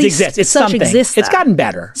exists. At least exists. It's search something. exists It's there. gotten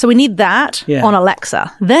better. So we need that on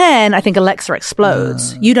Alexa. Then I think Alexa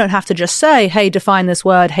explodes. You don't have to just say, hey, define this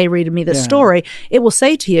word. Hey, read me this story. It will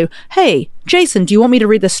say to you, hey, Jason, do you want me to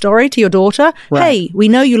read this story to your daughter? Right. Hey, we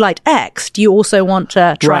know you liked X. Do you also want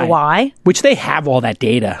to try Y? Which they have all that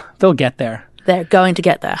data. They'll get there. They're going to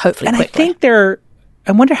get there, hopefully And quickly. I think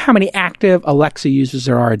I wonder how many active Alexa users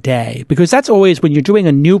there are a day, because that's always when you're doing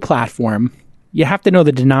a new platform, you have to know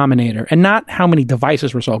the denominator and not how many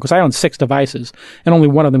devices were sold, because I own 6 devices and only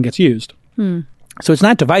one of them gets used. So it's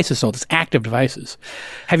not devices sold, it's active devices.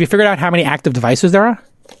 Have you figured out how many active devices there are?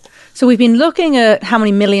 So we've been looking at how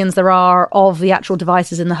many millions there are of the actual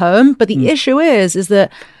devices in the home, but the issue is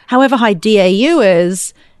that however high DAU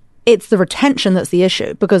is, it's the retention that's the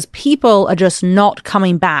issue, because people are just not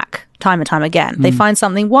coming back time and time again. They find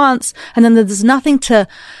something once, and then there's nothing to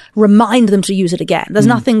remind them to use it again. There's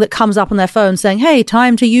nothing that comes up on their phone saying, hey,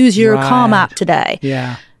 time to use your Calm app today.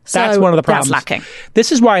 Yeah. So That's one of the problems. That's lacking.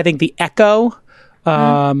 This is why I think the Echo,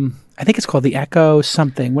 I think it's called the Echo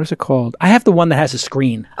something. What is it called? I have the one that has a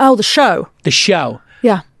screen. Oh, the show. The Show.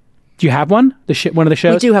 Yeah. Do you have one? One of the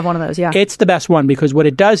shows? We do have one of those, yeah. It's the best one, because what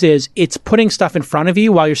it does is it's putting stuff in front of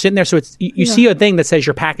you while you're sitting there. So it's you see a thing that says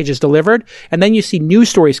your package is delivered, and then you see news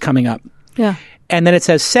stories coming up. Yeah. And then it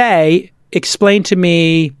says, explain to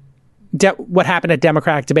me what happened at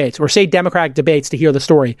Democratic debates, or say Democratic debates to hear the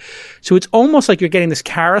story. So it's almost like you're getting this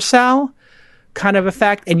carousel kind of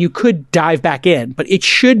effect, and you could dive back in, but it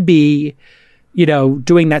should be,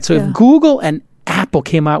 doing that. So if Google and Apple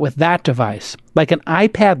came out with that device, like an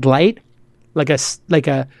iPad Lite, like a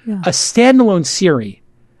standalone Siri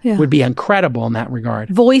would be incredible in that regard.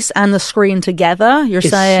 Voice and the screen together, you're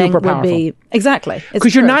saying, super would powerful. be exactly,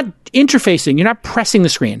 Because you're not interfacing, you're not pressing the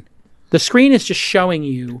screen. The screen is just showing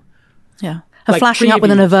you. Yeah. And like flashing up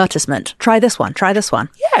with an preview. advertisement. Try this one. Try this one.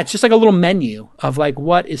 Yeah, it's just like a little menu of like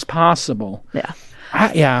what is possible. Yeah.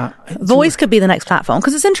 Voice could be the next platform,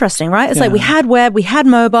 because it's interesting, right? It's like we had web, we had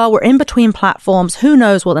mobile, we're in between platforms. Who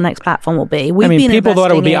knows what the next platform will be? People thought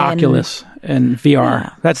it would be investing Oculus and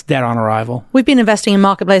VR. That's dead on arrival. We've been investing in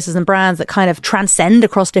marketplaces and brands that kind of transcend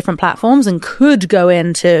across different platforms and could go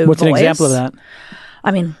into What's voice. an example of that?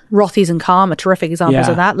 I mean, Rothy's and Calm are terrific examples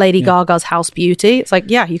Yeah. of that. Lady Gaga's House Beauty. It's like,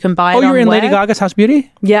 you can buy it on you're in web. Lady Gaga's House Beauty?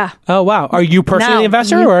 Yeah. Oh, wow. Are you personally Now, the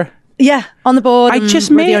investor or? Yeah, on the board. I just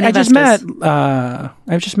met her.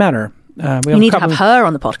 You need to have her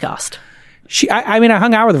on the podcast. I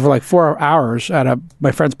hung out with her for like 4 hours at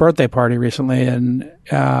my friend's birthday party recently, and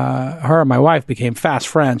her and my wife became fast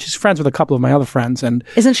friends. She's friends with a couple of my other friends, and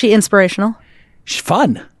Isn't she inspirational? she's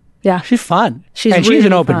fun. Yeah. She's fun. She's she's really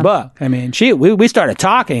an open fun. book. I mean, we started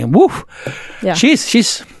talking, and woof. Yeah.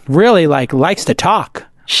 She's really likes to talk.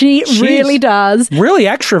 She really does. Really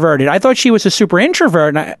extroverted. I thought she was a super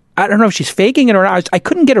introvert, and I don't know if she's faking it or not. I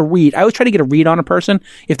couldn't get a read. I always try to get a read on a person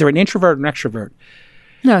if they're an introvert or an extrovert.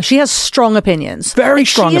 No, she has strong opinions. Very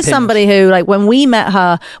strong She is opinions. somebody who, when we met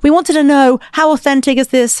her, we wanted to know how authentic is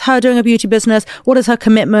this, her doing a beauty business? What is her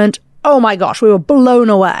commitment? Oh my gosh, we were blown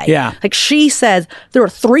away. Yeah. She said, there are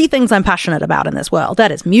 3 things I'm passionate about in this world.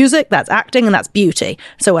 That is music, that's acting, and that's beauty.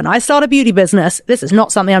 So when I start a beauty business, this is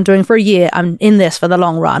not something I'm doing for a year. I'm in this for the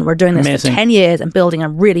long run. We're doing this Amazing. for 10 years and building a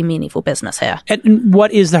really meaningful business here. And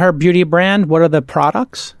what is her beauty brand? What are the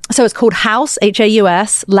products? So it's called House,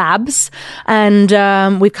 Haus, Labs.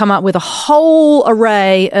 And we've come up with a whole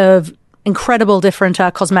array of incredible different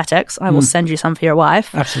cosmetics. I will send you some for your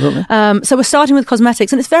wife. Absolutely. So we're starting with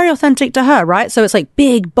cosmetics, and it's very authentic to her, right? So it's like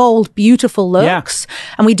big, bold, beautiful looks.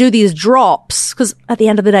 Yeah. And we do these drops because at the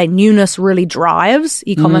end of the day, newness really drives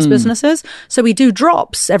e-commerce businesses. So we do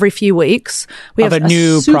drops every few weeks. We have a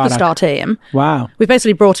new superstar product. team. Wow. We've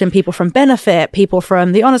basically brought in people from Benefit, people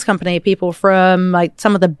from The Honest Company, people from like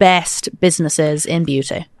some of the best businesses in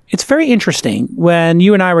beauty. It's very interesting. When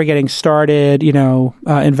you and I were getting started,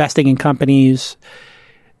 investing in companies,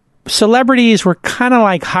 celebrities were kind of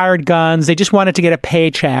like hired guns. They just wanted to get a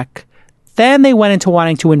paycheck. Then they went into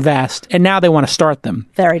wanting to invest, and now they want to start them.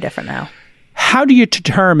 Very different now. How do you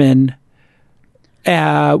determine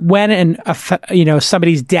when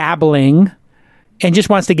somebody's dabbling and just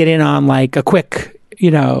wants to get in on like a quick,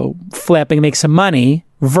 flip and make some money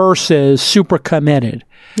versus super committed?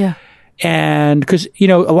 Yeah. And because,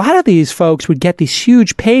 a lot of these folks would get these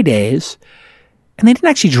huge paydays and they didn't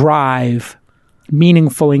actually drive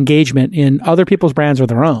meaningful engagement in other people's brands or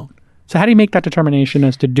their own. So how do you make that determination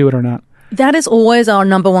as to do it or not? That is always our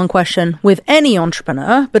number one question with any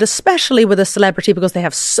entrepreneur, but especially with a celebrity because they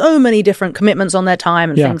have so many different commitments on their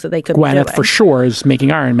time and things that they could be doing. Gwyneth, for sure, is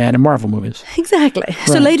making Iron Man and Marvel movies. Exactly. Right.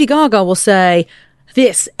 So Lady Gaga will say,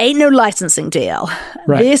 this ain't no licensing deal.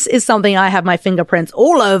 Right. This is something I have my fingerprints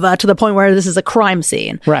all over to the point where this is a crime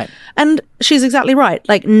scene. Right. And she's exactly right.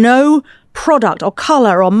 Like no product or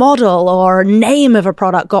color or model or name of a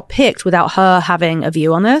product got picked without her having a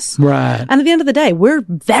view on this. Right. And at the end of the day, we're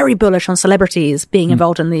very bullish on celebrities being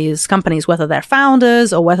involved in these companies, whether they're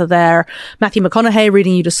founders or whether they're Matthew McConaughey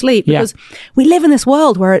reading you to sleep. Because we live in this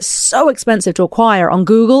world where it's so expensive to acquire on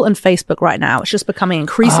Google and Facebook right now. It's just becoming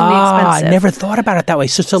increasingly expensive. I never thought about it that way.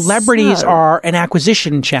 So celebrities are an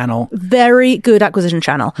acquisition channel. Very good acquisition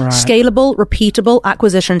channel. Right. Scalable, repeatable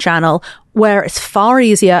acquisition channel where it's far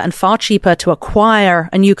easier and far cheaper to acquire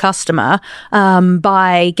a new customer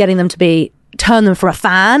by getting them to turn them from a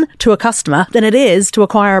fan to a customer than it is to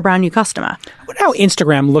acquire a brand new customer. I wonder how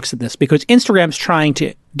Instagram looks at this, because Instagram's trying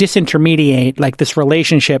to disintermediate like this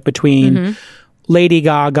relationship between Lady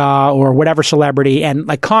Gaga or whatever celebrity and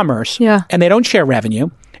like commerce. Yeah. And they don't share revenue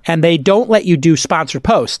and they don't let you do sponsored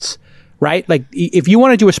posts, right? Like if you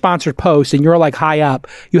want to do a sponsored post and you're like high up,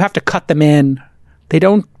 you have to cut them in. They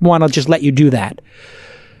don't want to just let you do that.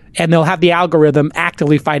 And they'll have the algorithm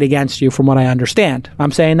actively fight against you, from what I understand.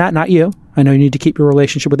 I'm saying that, not you. I know you need to keep your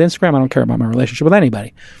relationship with Instagram. I don't care about my relationship with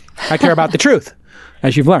anybody. I care about the truth,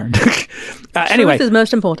 as you've learned. Anyway. Truth is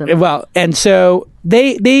most important. Well, and so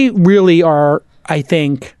they really are, I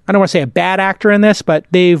think, I don't want to say a bad actor in this, but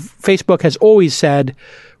Facebook has always said,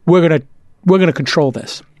 we're going to control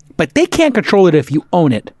this. But they can't control it if you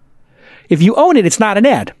own it. If you own it, it's not an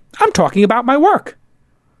ad. I'm talking about my work.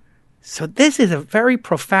 So this is a very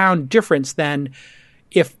profound difference than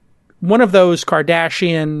if one of those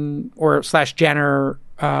Kardashian or / Jenner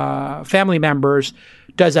family members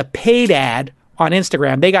does a paid ad on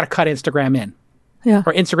Instagram. They got to cut Instagram in. Yeah.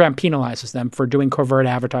 Or Instagram penalizes them for doing covert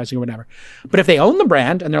advertising or whatever. But if they own the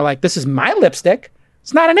brand and they're like, this is my lipstick,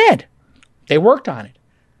 it's not an ad. They worked on it.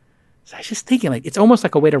 So I was just thinking, like, it's almost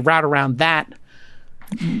like a way to route around that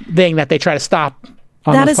thing that they try to stop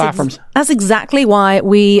on those platforms. That's exactly why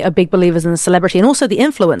we are big believers in the celebrity and also the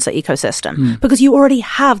influencer ecosystem, because you already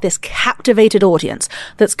have this captivated audience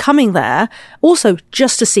that's coming there also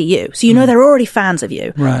just to see you. So they're already fans of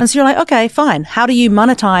you. Right. And so you're like, okay, fine. How do you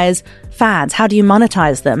monetize fans? How do you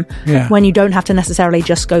monetize them when you don't have to necessarily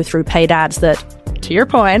just go through paid ads that, to your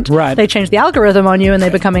point, they change the algorithm on you and they're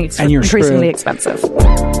becoming increasingly expensive.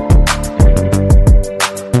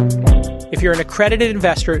 If you're an accredited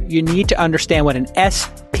investor, you need to understand what an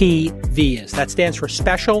SPV is. That stands for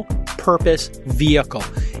Special Purpose Vehicle.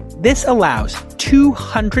 This allows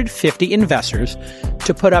 250 investors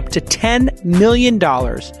to put up to $10 million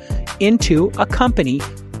into a company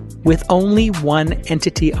with only one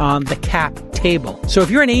entity on the cap table. So if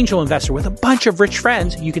you're an angel investor with a bunch of rich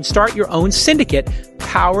friends, you can start your own syndicate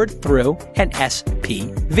powered through an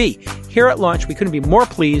SPV. Here at Launch, we couldn't be more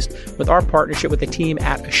pleased with our partnership with the team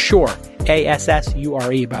at Assure,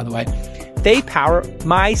 ASSURE, by the way. They power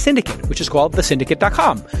my syndicate, which is called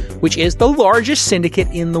thesyndicate.com, which is the largest syndicate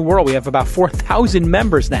in the world. We have about 4,000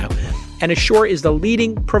 members now. And Assure is the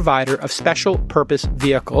leading provider of special purpose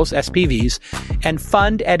vehicles, SPVs, and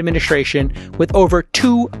fund administration with over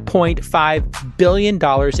 $2.5 billion in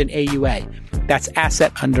AUA. That's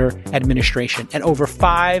asset under administration, and over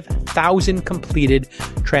 5,000 completed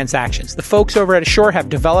transactions. The folks over at Assure have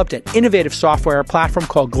developed an innovative software platform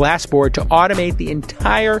called Glassboard to automate the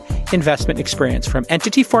entire investment experience, from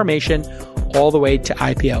entity formation all the way to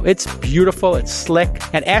IPO. It's beautiful, it's slick,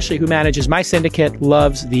 and Ashley, who manages my syndicate,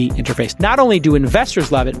 loves the interface. Not only do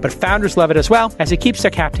investors love it, but founders love it as well, as it keeps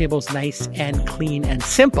their cap tables nice and clean and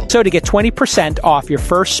simple. So to get 20% off your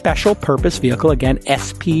first special purpose vehicle, again,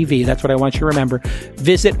 SPV, that's what I want you to remember,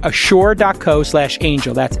 visit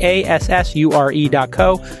assure.co/angel. That's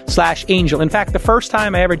ASSURE.co/angel. In fact, the first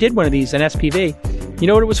time I ever did one of these, an SPV, you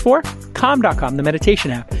know what it was for? Calm.com, the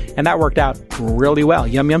meditation app. And that worked out really well.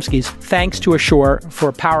 Yum Yumskis. Thanks to Assure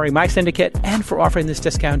for powering my syndicate and for offering this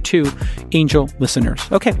discount to Angel listeners.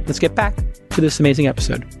 Okay, let's get back to this amazing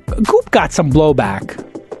episode. Goop got some blowback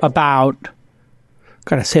about,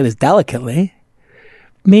 gotta say this delicately,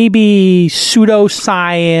 maybe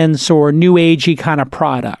pseudoscience or new agey kind of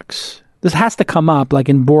products. This has to come up like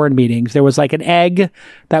in board meetings. There was like an egg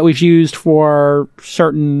that was used for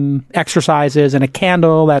certain exercises and a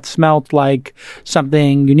candle that smelled like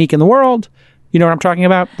something unique in the world. You know what I'm talking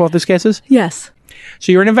about, both these cases? Yes.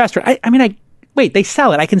 So you're an investor. Wait, they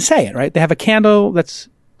sell it. I can say it, right? They have a candle this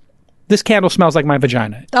candle smells like my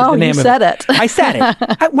vagina. Oh, you said it. I said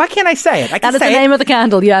it. Why can't I say it? I can That is say the name of the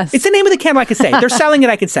candle, yes. It's the name of the candle. I can say it. They're selling it.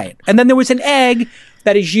 I can say it. And then there was an egg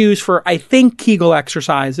that is used for, I think, Kegel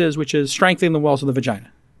exercises, which is strengthening the walls of the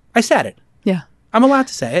vagina. I said it. Yeah. I'm allowed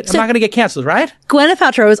to say it. I'm not going to get canceled, right? Gwyneth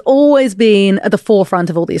Paltrow has always been at the forefront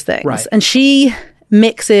of all these things. Right. And she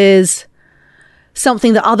mixes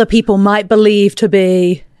something that other people might believe to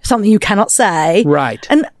be something you cannot say. Right.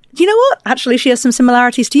 And you know what? Actually, she has some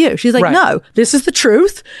similarities to you. She's like, Right. no, this is the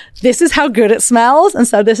truth. This is how good it smells. And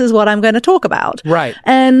so this is what I'm going to talk about. Right.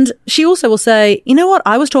 And she also will say, you know what?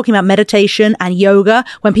 I was talking about meditation and yoga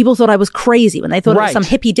when people thought I was crazy, when they thought it was Right. some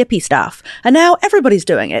hippy dippy stuff. And now everybody's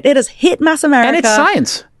doing it. It has hit mass America. And it's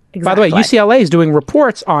science. By the way, Exactly. UCLA is doing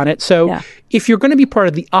reports on it. So Yeah. if you're going to be part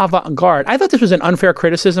of the avant-garde, I thought this was an unfair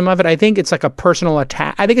criticism of it. I think it's like a personal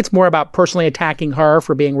attack. I think it's more about personally attacking her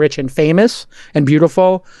for being rich and famous and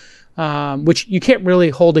beautiful, which you can't really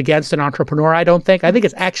hold against an entrepreneur, I don't think. I think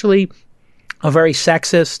it's actually a very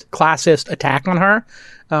sexist, classist attack on her.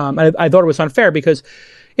 I thought it was unfair because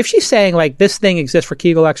if she's saying like this thing exists for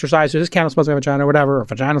Kegel exercises, this candle smells like a vagina, or whatever, or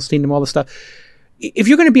vaginal steam, all this stuff. If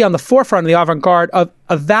you're going to be on the forefront of the avant-garde of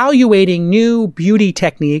evaluating new beauty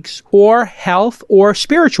techniques or health or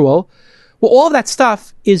spiritual, well, all of that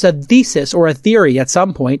stuff is a thesis or a theory at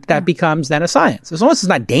some point that becomes then a science, as long as it's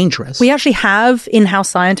not dangerous. We actually have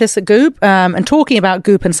in-house scientists at Goop. And talking about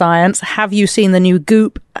Goop and science, have you seen the new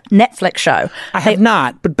Goop Netflix show? I have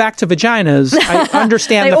not, but back to vaginas, I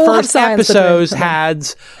understand They the all have first science to episodes do. had,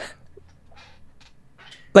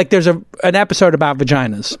 like there's an episode about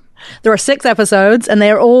vaginas. There are 6 episodes, and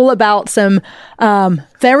they're all about some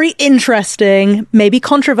very interesting, maybe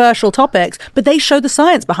controversial topics, but they show the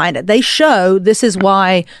science behind it. They show this is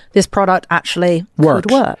why this product actually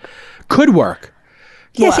could work. Could work.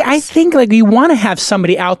 Yeah, see, I think like you want to have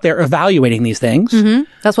somebody out there evaluating these things. Mm-hmm.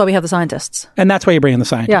 That's why we have the scientists. And that's why you bring in the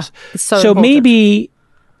scientists. Yeah, it's so important. maybe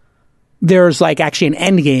there's like actually an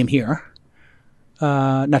end game here.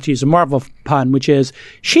 Not to use a Marvel pun, which is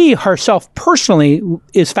she herself personally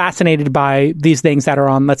is fascinated by these things that are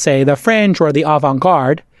on, let's say, the fringe or the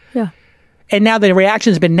avant-garde. Yeah. And now the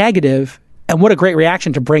reaction has been negative, and what a great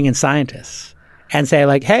reaction to bring in scientists and say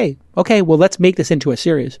like, hey, okay, well, let's make this into a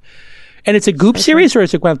series. And it's a Goop series or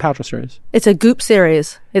is it Gwyneth Paltrow series? It's a Goop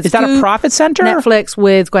series. It's Is that a Goop, profit center? Netflix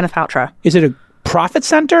with Gwyneth Paltrow. Is it a profit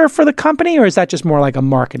center for the company, or is that just more like a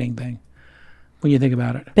marketing thing when you think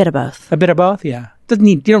about it? Bit of both. A bit of both, yeah.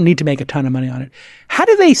 You don't need to make a ton of money on it. How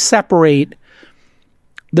do they separate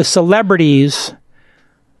the celebrities'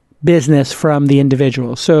 business from the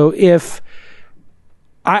individual? So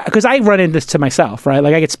because I run into this to myself, right?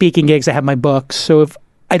 Like I get speaking gigs, I have my books. So if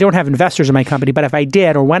I don't have investors in my company, but if I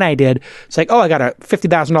did, or when I did, it's like, oh, I got a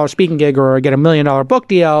 $50,000 speaking gig or I get $1 million book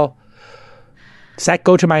deal. Does that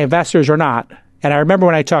go to my investors or not? And I remember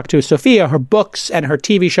when I talked to Sophia, her books and her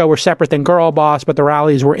TV show were separate than Girl Boss, but the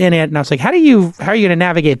rallies were in it. And I was like, how are you going to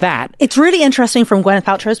navigate that? It's really interesting from Gwyneth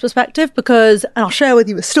Paltrow's perspective because, and I'll share with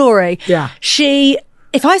you a story. Yeah.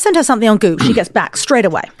 If I send her something on Goop, she gets back straight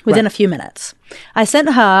away within a few minutes. I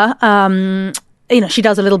sent her, she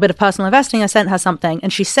does a little bit of personal investing. I sent her something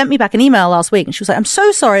and she sent me back an email last week and she was like, I'm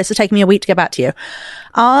so sorry it's taken me a week to get back to you.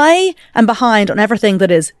 I am behind on everything that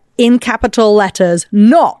is in capital letters,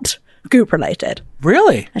 not Goop related.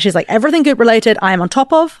 Really? And she's like, everything Goop related, I am on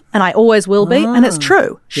top of, and I always will be. And it's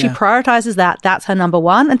true. She prioritizes that. That's her number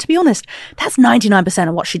one. And to be honest, that's 99%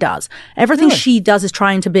 of what she does. Everything she does is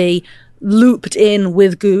trying to be looped in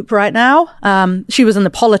with Goop right now. She was in The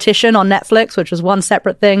Politician on Netflix, which was one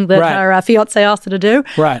separate thing that her fiance asked her to do.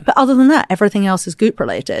 Right. But other than that, everything else is Goop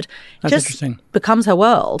related. That's interesting. Becomes her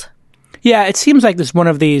world. Yeah, it seems like this one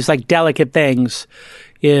of these like delicate things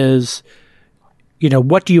is,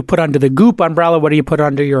 what do you put under the Goop umbrella? What do you put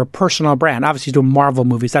under your personal brand? Obviously, she's doing Marvel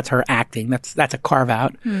movies. That's her acting. That's a carve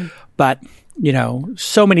out. But,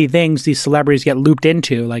 so many things these celebrities get looped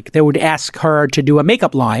into. Like they would ask her to do a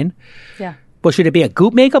makeup line. Yeah. Well, should it be a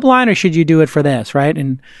Goop makeup line or should you do it for this, right?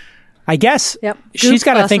 And I guess she's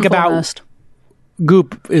got to think about foremost.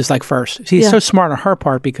 Goop is like first. She's so smart on her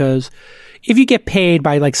part because if you get paid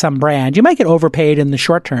by like some brand, you might get overpaid in the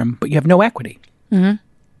short term, but you have no equity. Mm-hmm.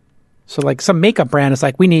 So like some makeup brand is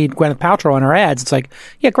like, we need Gwyneth Paltrow on our ads. It's like,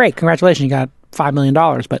 yeah, great. Congratulations. You got $5 million.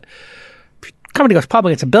 But if the company goes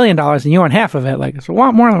public, it's $1 billion and you own half of it. Like it's a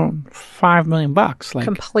lot more than $5 million. Like,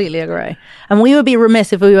 completely agree. And we would be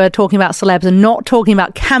remiss if we were talking about celebs and not talking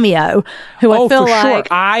about Cameo, who I feel like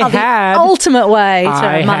are the ultimate way to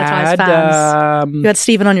monetize fans. You had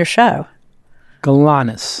Stephen on your show.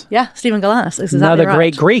 Galanis. Yeah, Stephen Galanis. Exactly Another right.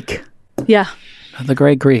 great Greek. Yeah. Another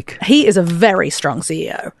great Greek. He is a very strong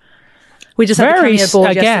CEO. We just had the Cameo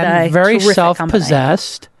board yesterday. Very Terrific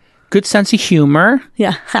self-possessed, good sense of humor.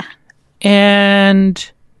 Yeah.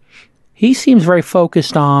 And he seems very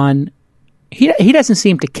focused on, he doesn't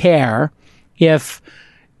seem to care if,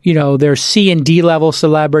 they're C and D level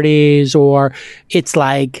celebrities or it's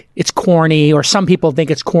like, it's corny or some people think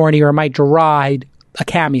it's corny or it might deride a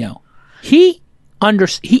Cameo. He's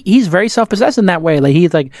very self-possessed in that way. Like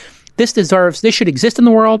he's like, this should exist in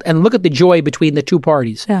the world and look at the joy between the two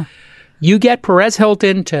parties. Yeah. You get Perez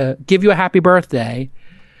Hilton to give you a happy birthday.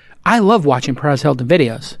 I love watching Perez Hilton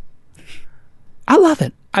videos. I love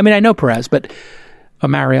it. I mean, I know Perez, but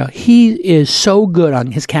Mario, he is so good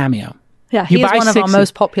on his Cameo. Yeah, he's one of our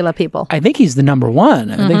most popular people. I think he's the number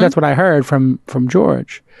one. I think that's what I heard from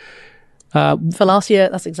George. For last year,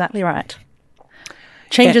 that's exactly right.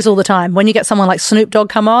 Changes all the time. When you get someone like Snoop Dogg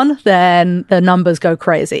come on, then the numbers go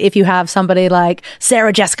crazy. If you have somebody like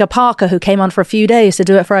Sarah Jessica Parker, who came on for a few days to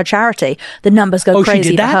do it for her charity, the numbers go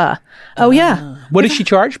crazy for her. Oh, yeah. What does she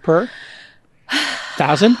charge per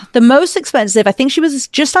 1,000? The most expensive, I think she was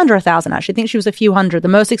just under 1,000, actually. I think she was a few hundred. The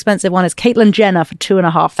most expensive one is Caitlyn Jenner for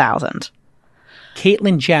 2,500.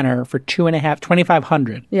 Caitlyn Jenner for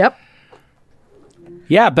 2,500. Yep.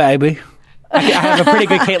 Yeah, baby. I have a pretty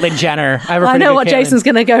good Caitlyn Jenner. I know what Jason's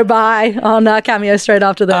going to go buy on Cameo straight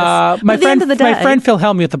after this. My friend Phil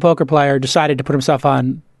Hellmuth, the poker player, decided to put himself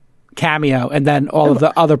on Cameo, and then all of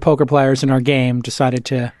the other poker players in our game decided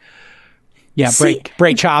to,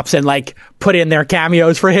 break chops and like put in their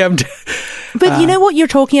cameos for him. But you know what you're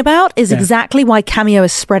talking about is exactly why Cameo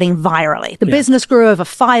is spreading virally. The business grew over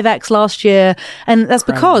 5x last year, and that's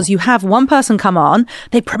because you have one person come on,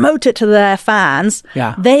 they promote it to their fans,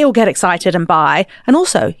 they all get excited and buy, and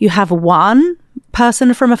also you have one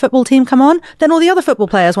person from a football team come on, then all the other football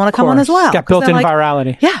players want to come on as well. It's got built-in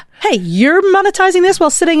virality. Yeah. Hey, you're monetizing this while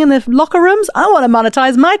sitting in the locker rooms? I want to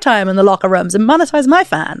monetize my time in the locker rooms and monetize my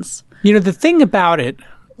fans. The thing about it,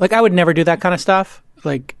 like I would never do that kind of stuff,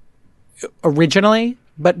 like originally,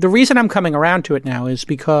 but the reason I'm coming around to it now is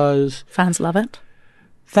because fans love it.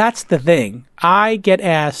 That's the thing. I get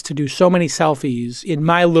asked to do so many selfies in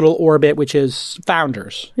my little orbit, which is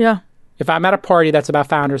founders. Yeah. If I'm at a party that's about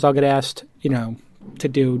founders, I'll get asked, to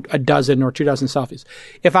do a dozen or 24 selfies.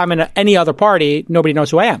 If I'm in any other party, nobody knows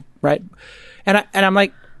who I am, right? And I'm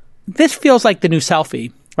like, this feels like the new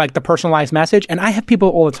selfie, like the personalized message. And I have people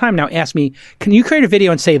all the time now ask me, can you create a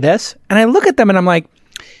video and say this? And I look at them and I'm like,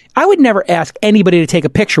 I would never ask anybody to take a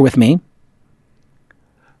picture with me,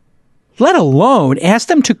 let alone ask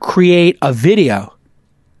them to create a video.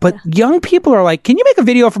 But young people are like, can you make a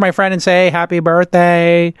video for my friend and say, happy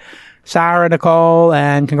birthday, Sarah Nicole,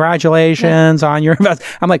 and congratulations on your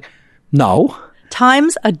investment? I'm like, no.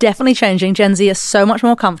 Times are definitely changing. Gen Z is so much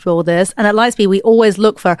more comfortable with this. And at Lightspeed, we always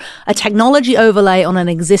look for a technology overlay on an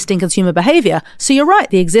existing consumer behavior. So you're right.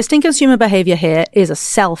 The existing consumer behavior here is a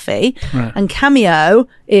selfie. Right. And Cameo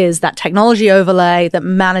is that technology overlay that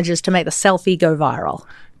manages to make the selfie go viral.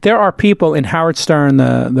 There are people in Howard Stern,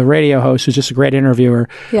 the radio host, who's just a great interviewer,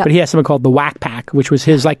 but he has something called the Whack Pack, which was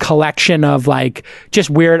his like collection of like just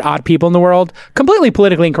weird, odd people in the world. Completely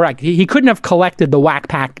politically incorrect. He couldn't have collected the Whack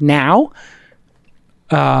Pack now.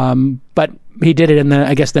 But he did it in the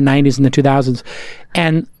 90s and the 2000s.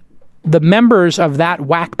 And the members of that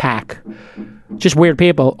Whack Pack, just weird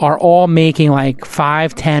people, are all making like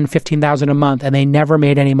 5, 10, 15,000 a month, and they never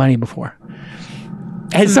made any money before.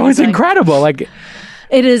 And so it's incredible. Like,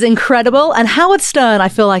 it is incredible. And Howard Stern, I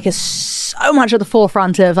feel like, is so much at the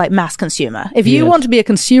forefront of like mass consumer. If you want to be a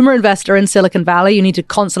consumer investor in Silicon Valley, you need to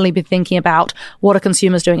constantly be thinking about what are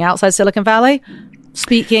consumers doing outside Silicon Valley.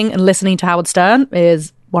 Speaking and listening to Howard Stern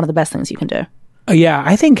is one of the best things you can do. Yeah,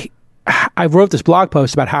 I think I wrote this blog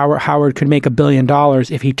post about how Howard could make $1 billion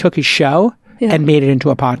if he took his show and made it into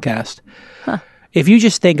a podcast. If you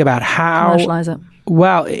just think about how... Commercialize it.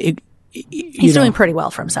 Well, he's doing pretty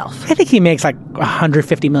well for himself. I think he makes like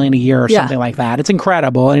 $150 million a year or something like that. It's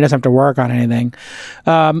incredible, and he doesn't have to work on anything.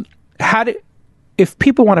 If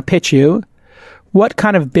people want to pitch you, what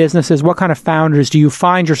kind of businesses, what kind of founders do you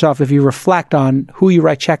find yourself if you reflect on who you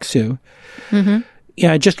write checks to?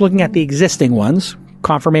 Just looking at the existing ones,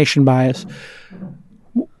 confirmation bias.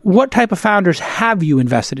 What type of founders have you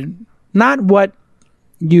invested in? Not what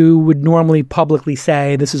you would normally publicly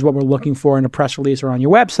say, this is what we're looking for in a press release or on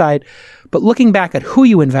your website, but looking back at who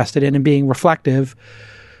you invested in and being reflective,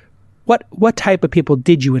 what type of people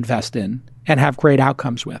did you invest in and have great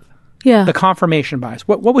outcomes with? Yeah. The confirmation bias.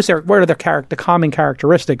 What are the common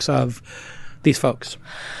characteristics of these folks?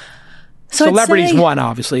 So Celebrity's one,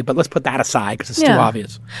 obviously, but let's put that aside because it's too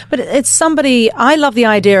obvious. But it's somebody, I love the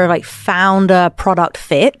idea of like founder product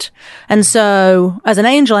fit. And so as an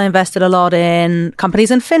angel, I invested a lot in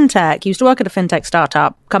companies in fintech, used to work at a fintech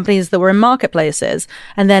startup, companies that were in marketplaces.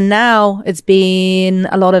 And then now it's been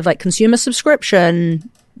a lot of like consumer subscription,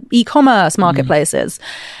 e-commerce marketplaces.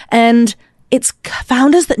 And it's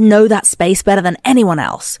founders that know that space better than anyone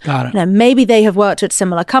else. Got it. Maybe they have worked at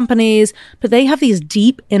similar companies, but they have these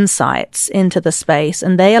deep insights into the space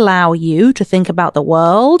and they allow you to think about the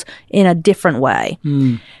world in a different way.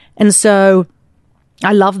 And so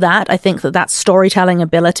I love that. I think that storytelling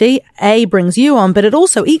ability, brings you on, but it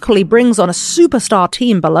also equally brings on a superstar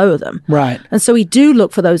team below them. Right. And so we do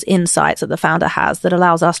look for those insights that the founder has that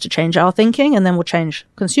allows us to change our thinking, and then we'll change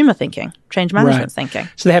consumer thinking, change management thinking.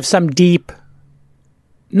 So they have some deep,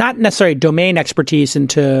 not necessarily domain expertise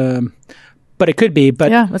but it could be,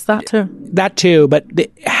 but yeah, it's that too. That too, but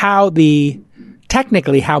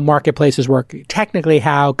technically how marketplaces work, technically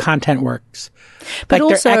how content works. But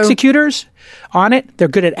like also, they're executors on it. They're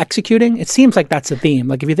good at executing. It seems like that's a theme.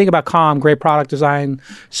 Like if you think about Calm, great product design,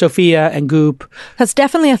 Sophia and Goop. That's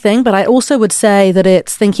definitely a thing, but I also would say that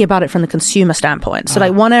it's thinking about it from the consumer standpoint. So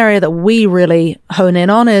like one area that we really hone in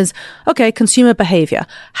on is, okay, consumer behavior.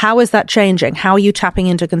 How is that changing? How are you tapping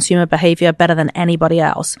into consumer behavior better than anybody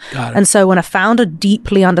else? Got it. And so when a founder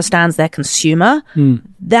deeply understands their consumer,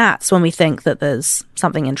 that's when we think that there's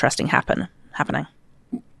something interesting happening.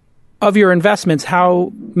 Of your investments,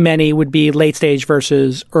 how many would be late stage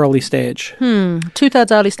versus early stage?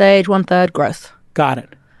 2/3 early stage, 1/3 growth. Got it.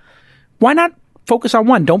 Why not focus on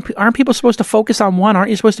one? Aren't people supposed to focus on one? Aren't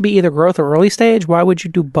you supposed to be either growth or early stage? Why would you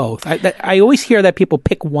do both? I always hear that people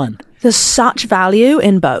pick one. There's such value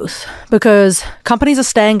in both because companies are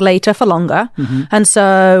staying later for longer. And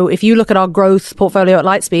so if you look at our growth portfolio at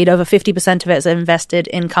Lightspeed, over 50% of it is invested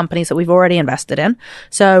in companies that we've already invested in.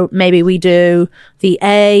 So maybe we do the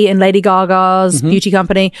A in Lady Gaga's beauty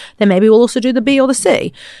company, then maybe we'll also do the B or the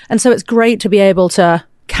C. And so it's great to be able to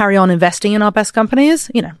carry on investing in our best companies.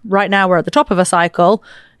 Right now we're at the top of a cycle.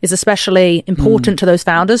 Is especially important to those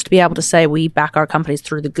founders to be able to say we back our companies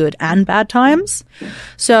through the good and bad times.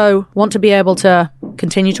 So want to be able to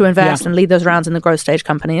continue to invest and lead those rounds in the growth stage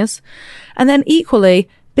companies. And then equally,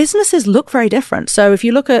 businesses look very different. So if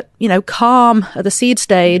you look at, Calm at the seed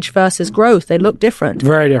stage versus growth, they look different.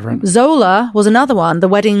 Very different. Zola was another one, the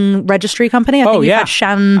wedding registry company. I think you had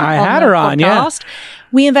Shan I had her on, podcast.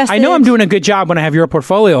 We invested. I know I'm doing a good job when I have your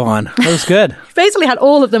portfolio on. That was good. Basically had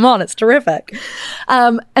all of them on. It's terrific.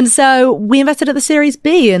 And so we invested at the Series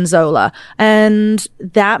B in Zola. And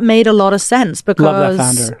that made a lot of sense because love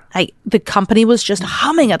that founder. The company was just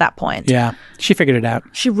humming at that point. Yeah. She figured it out.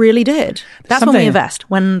 She really did. That's when we invest,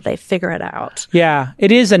 when they figure it out. Yeah.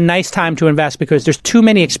 It is a nice time to invest because there's too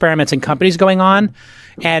many experiments and companies going on.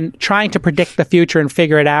 And trying to predict the future and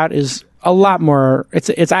figure it out is a lot more.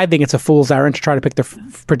 I think it's a fool's errand to try to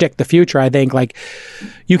predict the future. I think like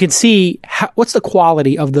you can see what's the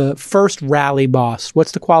quality of the first rally boss.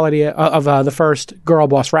 What's the quality of the first girl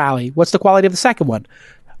boss rally? What's the quality of the second one?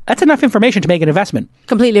 That's enough information to make an investment.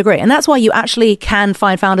 Completely agree. And that's why you actually can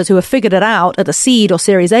find founders who have figured it out at the seed or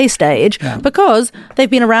Series A stage because they've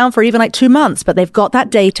been around for even like 2 months, but they've got that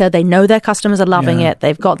data. They know their customers are loving it.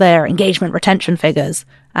 They've got their engagement retention figures.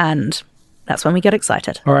 And that's when we get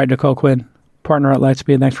excited. All right, Nicole Quinn, partner at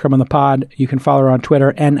Lightspeed. Thanks for coming on the pod. You can follow her on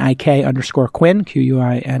Twitter, NIK_Quinn,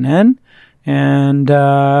 QUINN.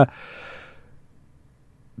 And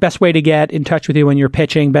best way to get in touch with you when you're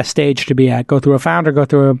pitching, best stage to be at? Go through a founder, go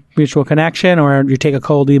through a mutual connection, or you take a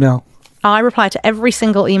cold email? I reply to every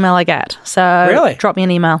single email I get. So really? Drop me an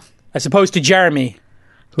email. As opposed to Jeremy.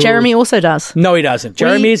 Jeremy also does. No, he doesn't.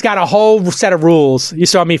 Jeremy's got a whole set of rules. You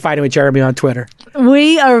saw me fighting with Jeremy on Twitter.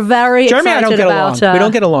 We are very Jeremy excited and I don't get about along. We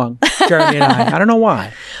don't get along, Jeremy and I. I don't know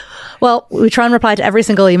why. Well, we try and reply to every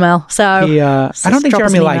single email. So I don't think drop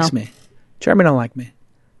us Jeremy an likes email. me. Jeremy don't like me.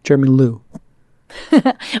 Jeremy Lou.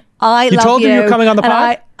 I You love told him you're coming on the and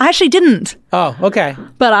pod? I actually didn't, Oh, okay.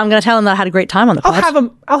 but I'm going to tell him that I had a great time on the pod.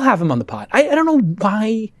 I'll have him on the pod. I don't know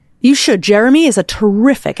why. You should. Jeremy is a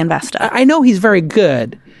terrific investor. I know he's very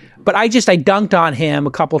good, but I dunked on him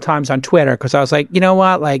a couple times on Twitter because I was like, you know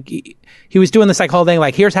what? Like, he was doing this like whole thing,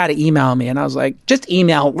 like, here's how to email me. And I was like, just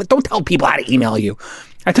email. Don't tell people how to email you.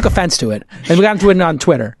 I took offense to it. And we got into it on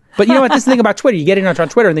Twitter. But you know what? This is the thing about Twitter. You get in on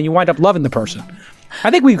Twitter and then you wind up loving the person.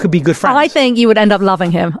 I think we could be good friends. I think you would end up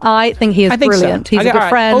loving him. I think he is brilliant. So. He's a good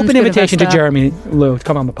friend. Open good invitation to investor. Jeremy Lou to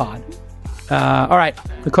come on the pod. All right,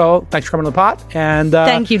 Nicole, thanks for coming on the pod. And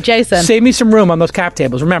Thank you, Jason. Save me some room on those cap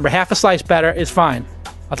tables. Remember, half a slice better is fine.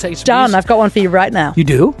 I'll take some. Done. I've got one for you right now. You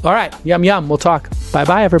do? All right. Yum, yum. We'll talk.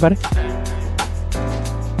 Bye-bye, everybody.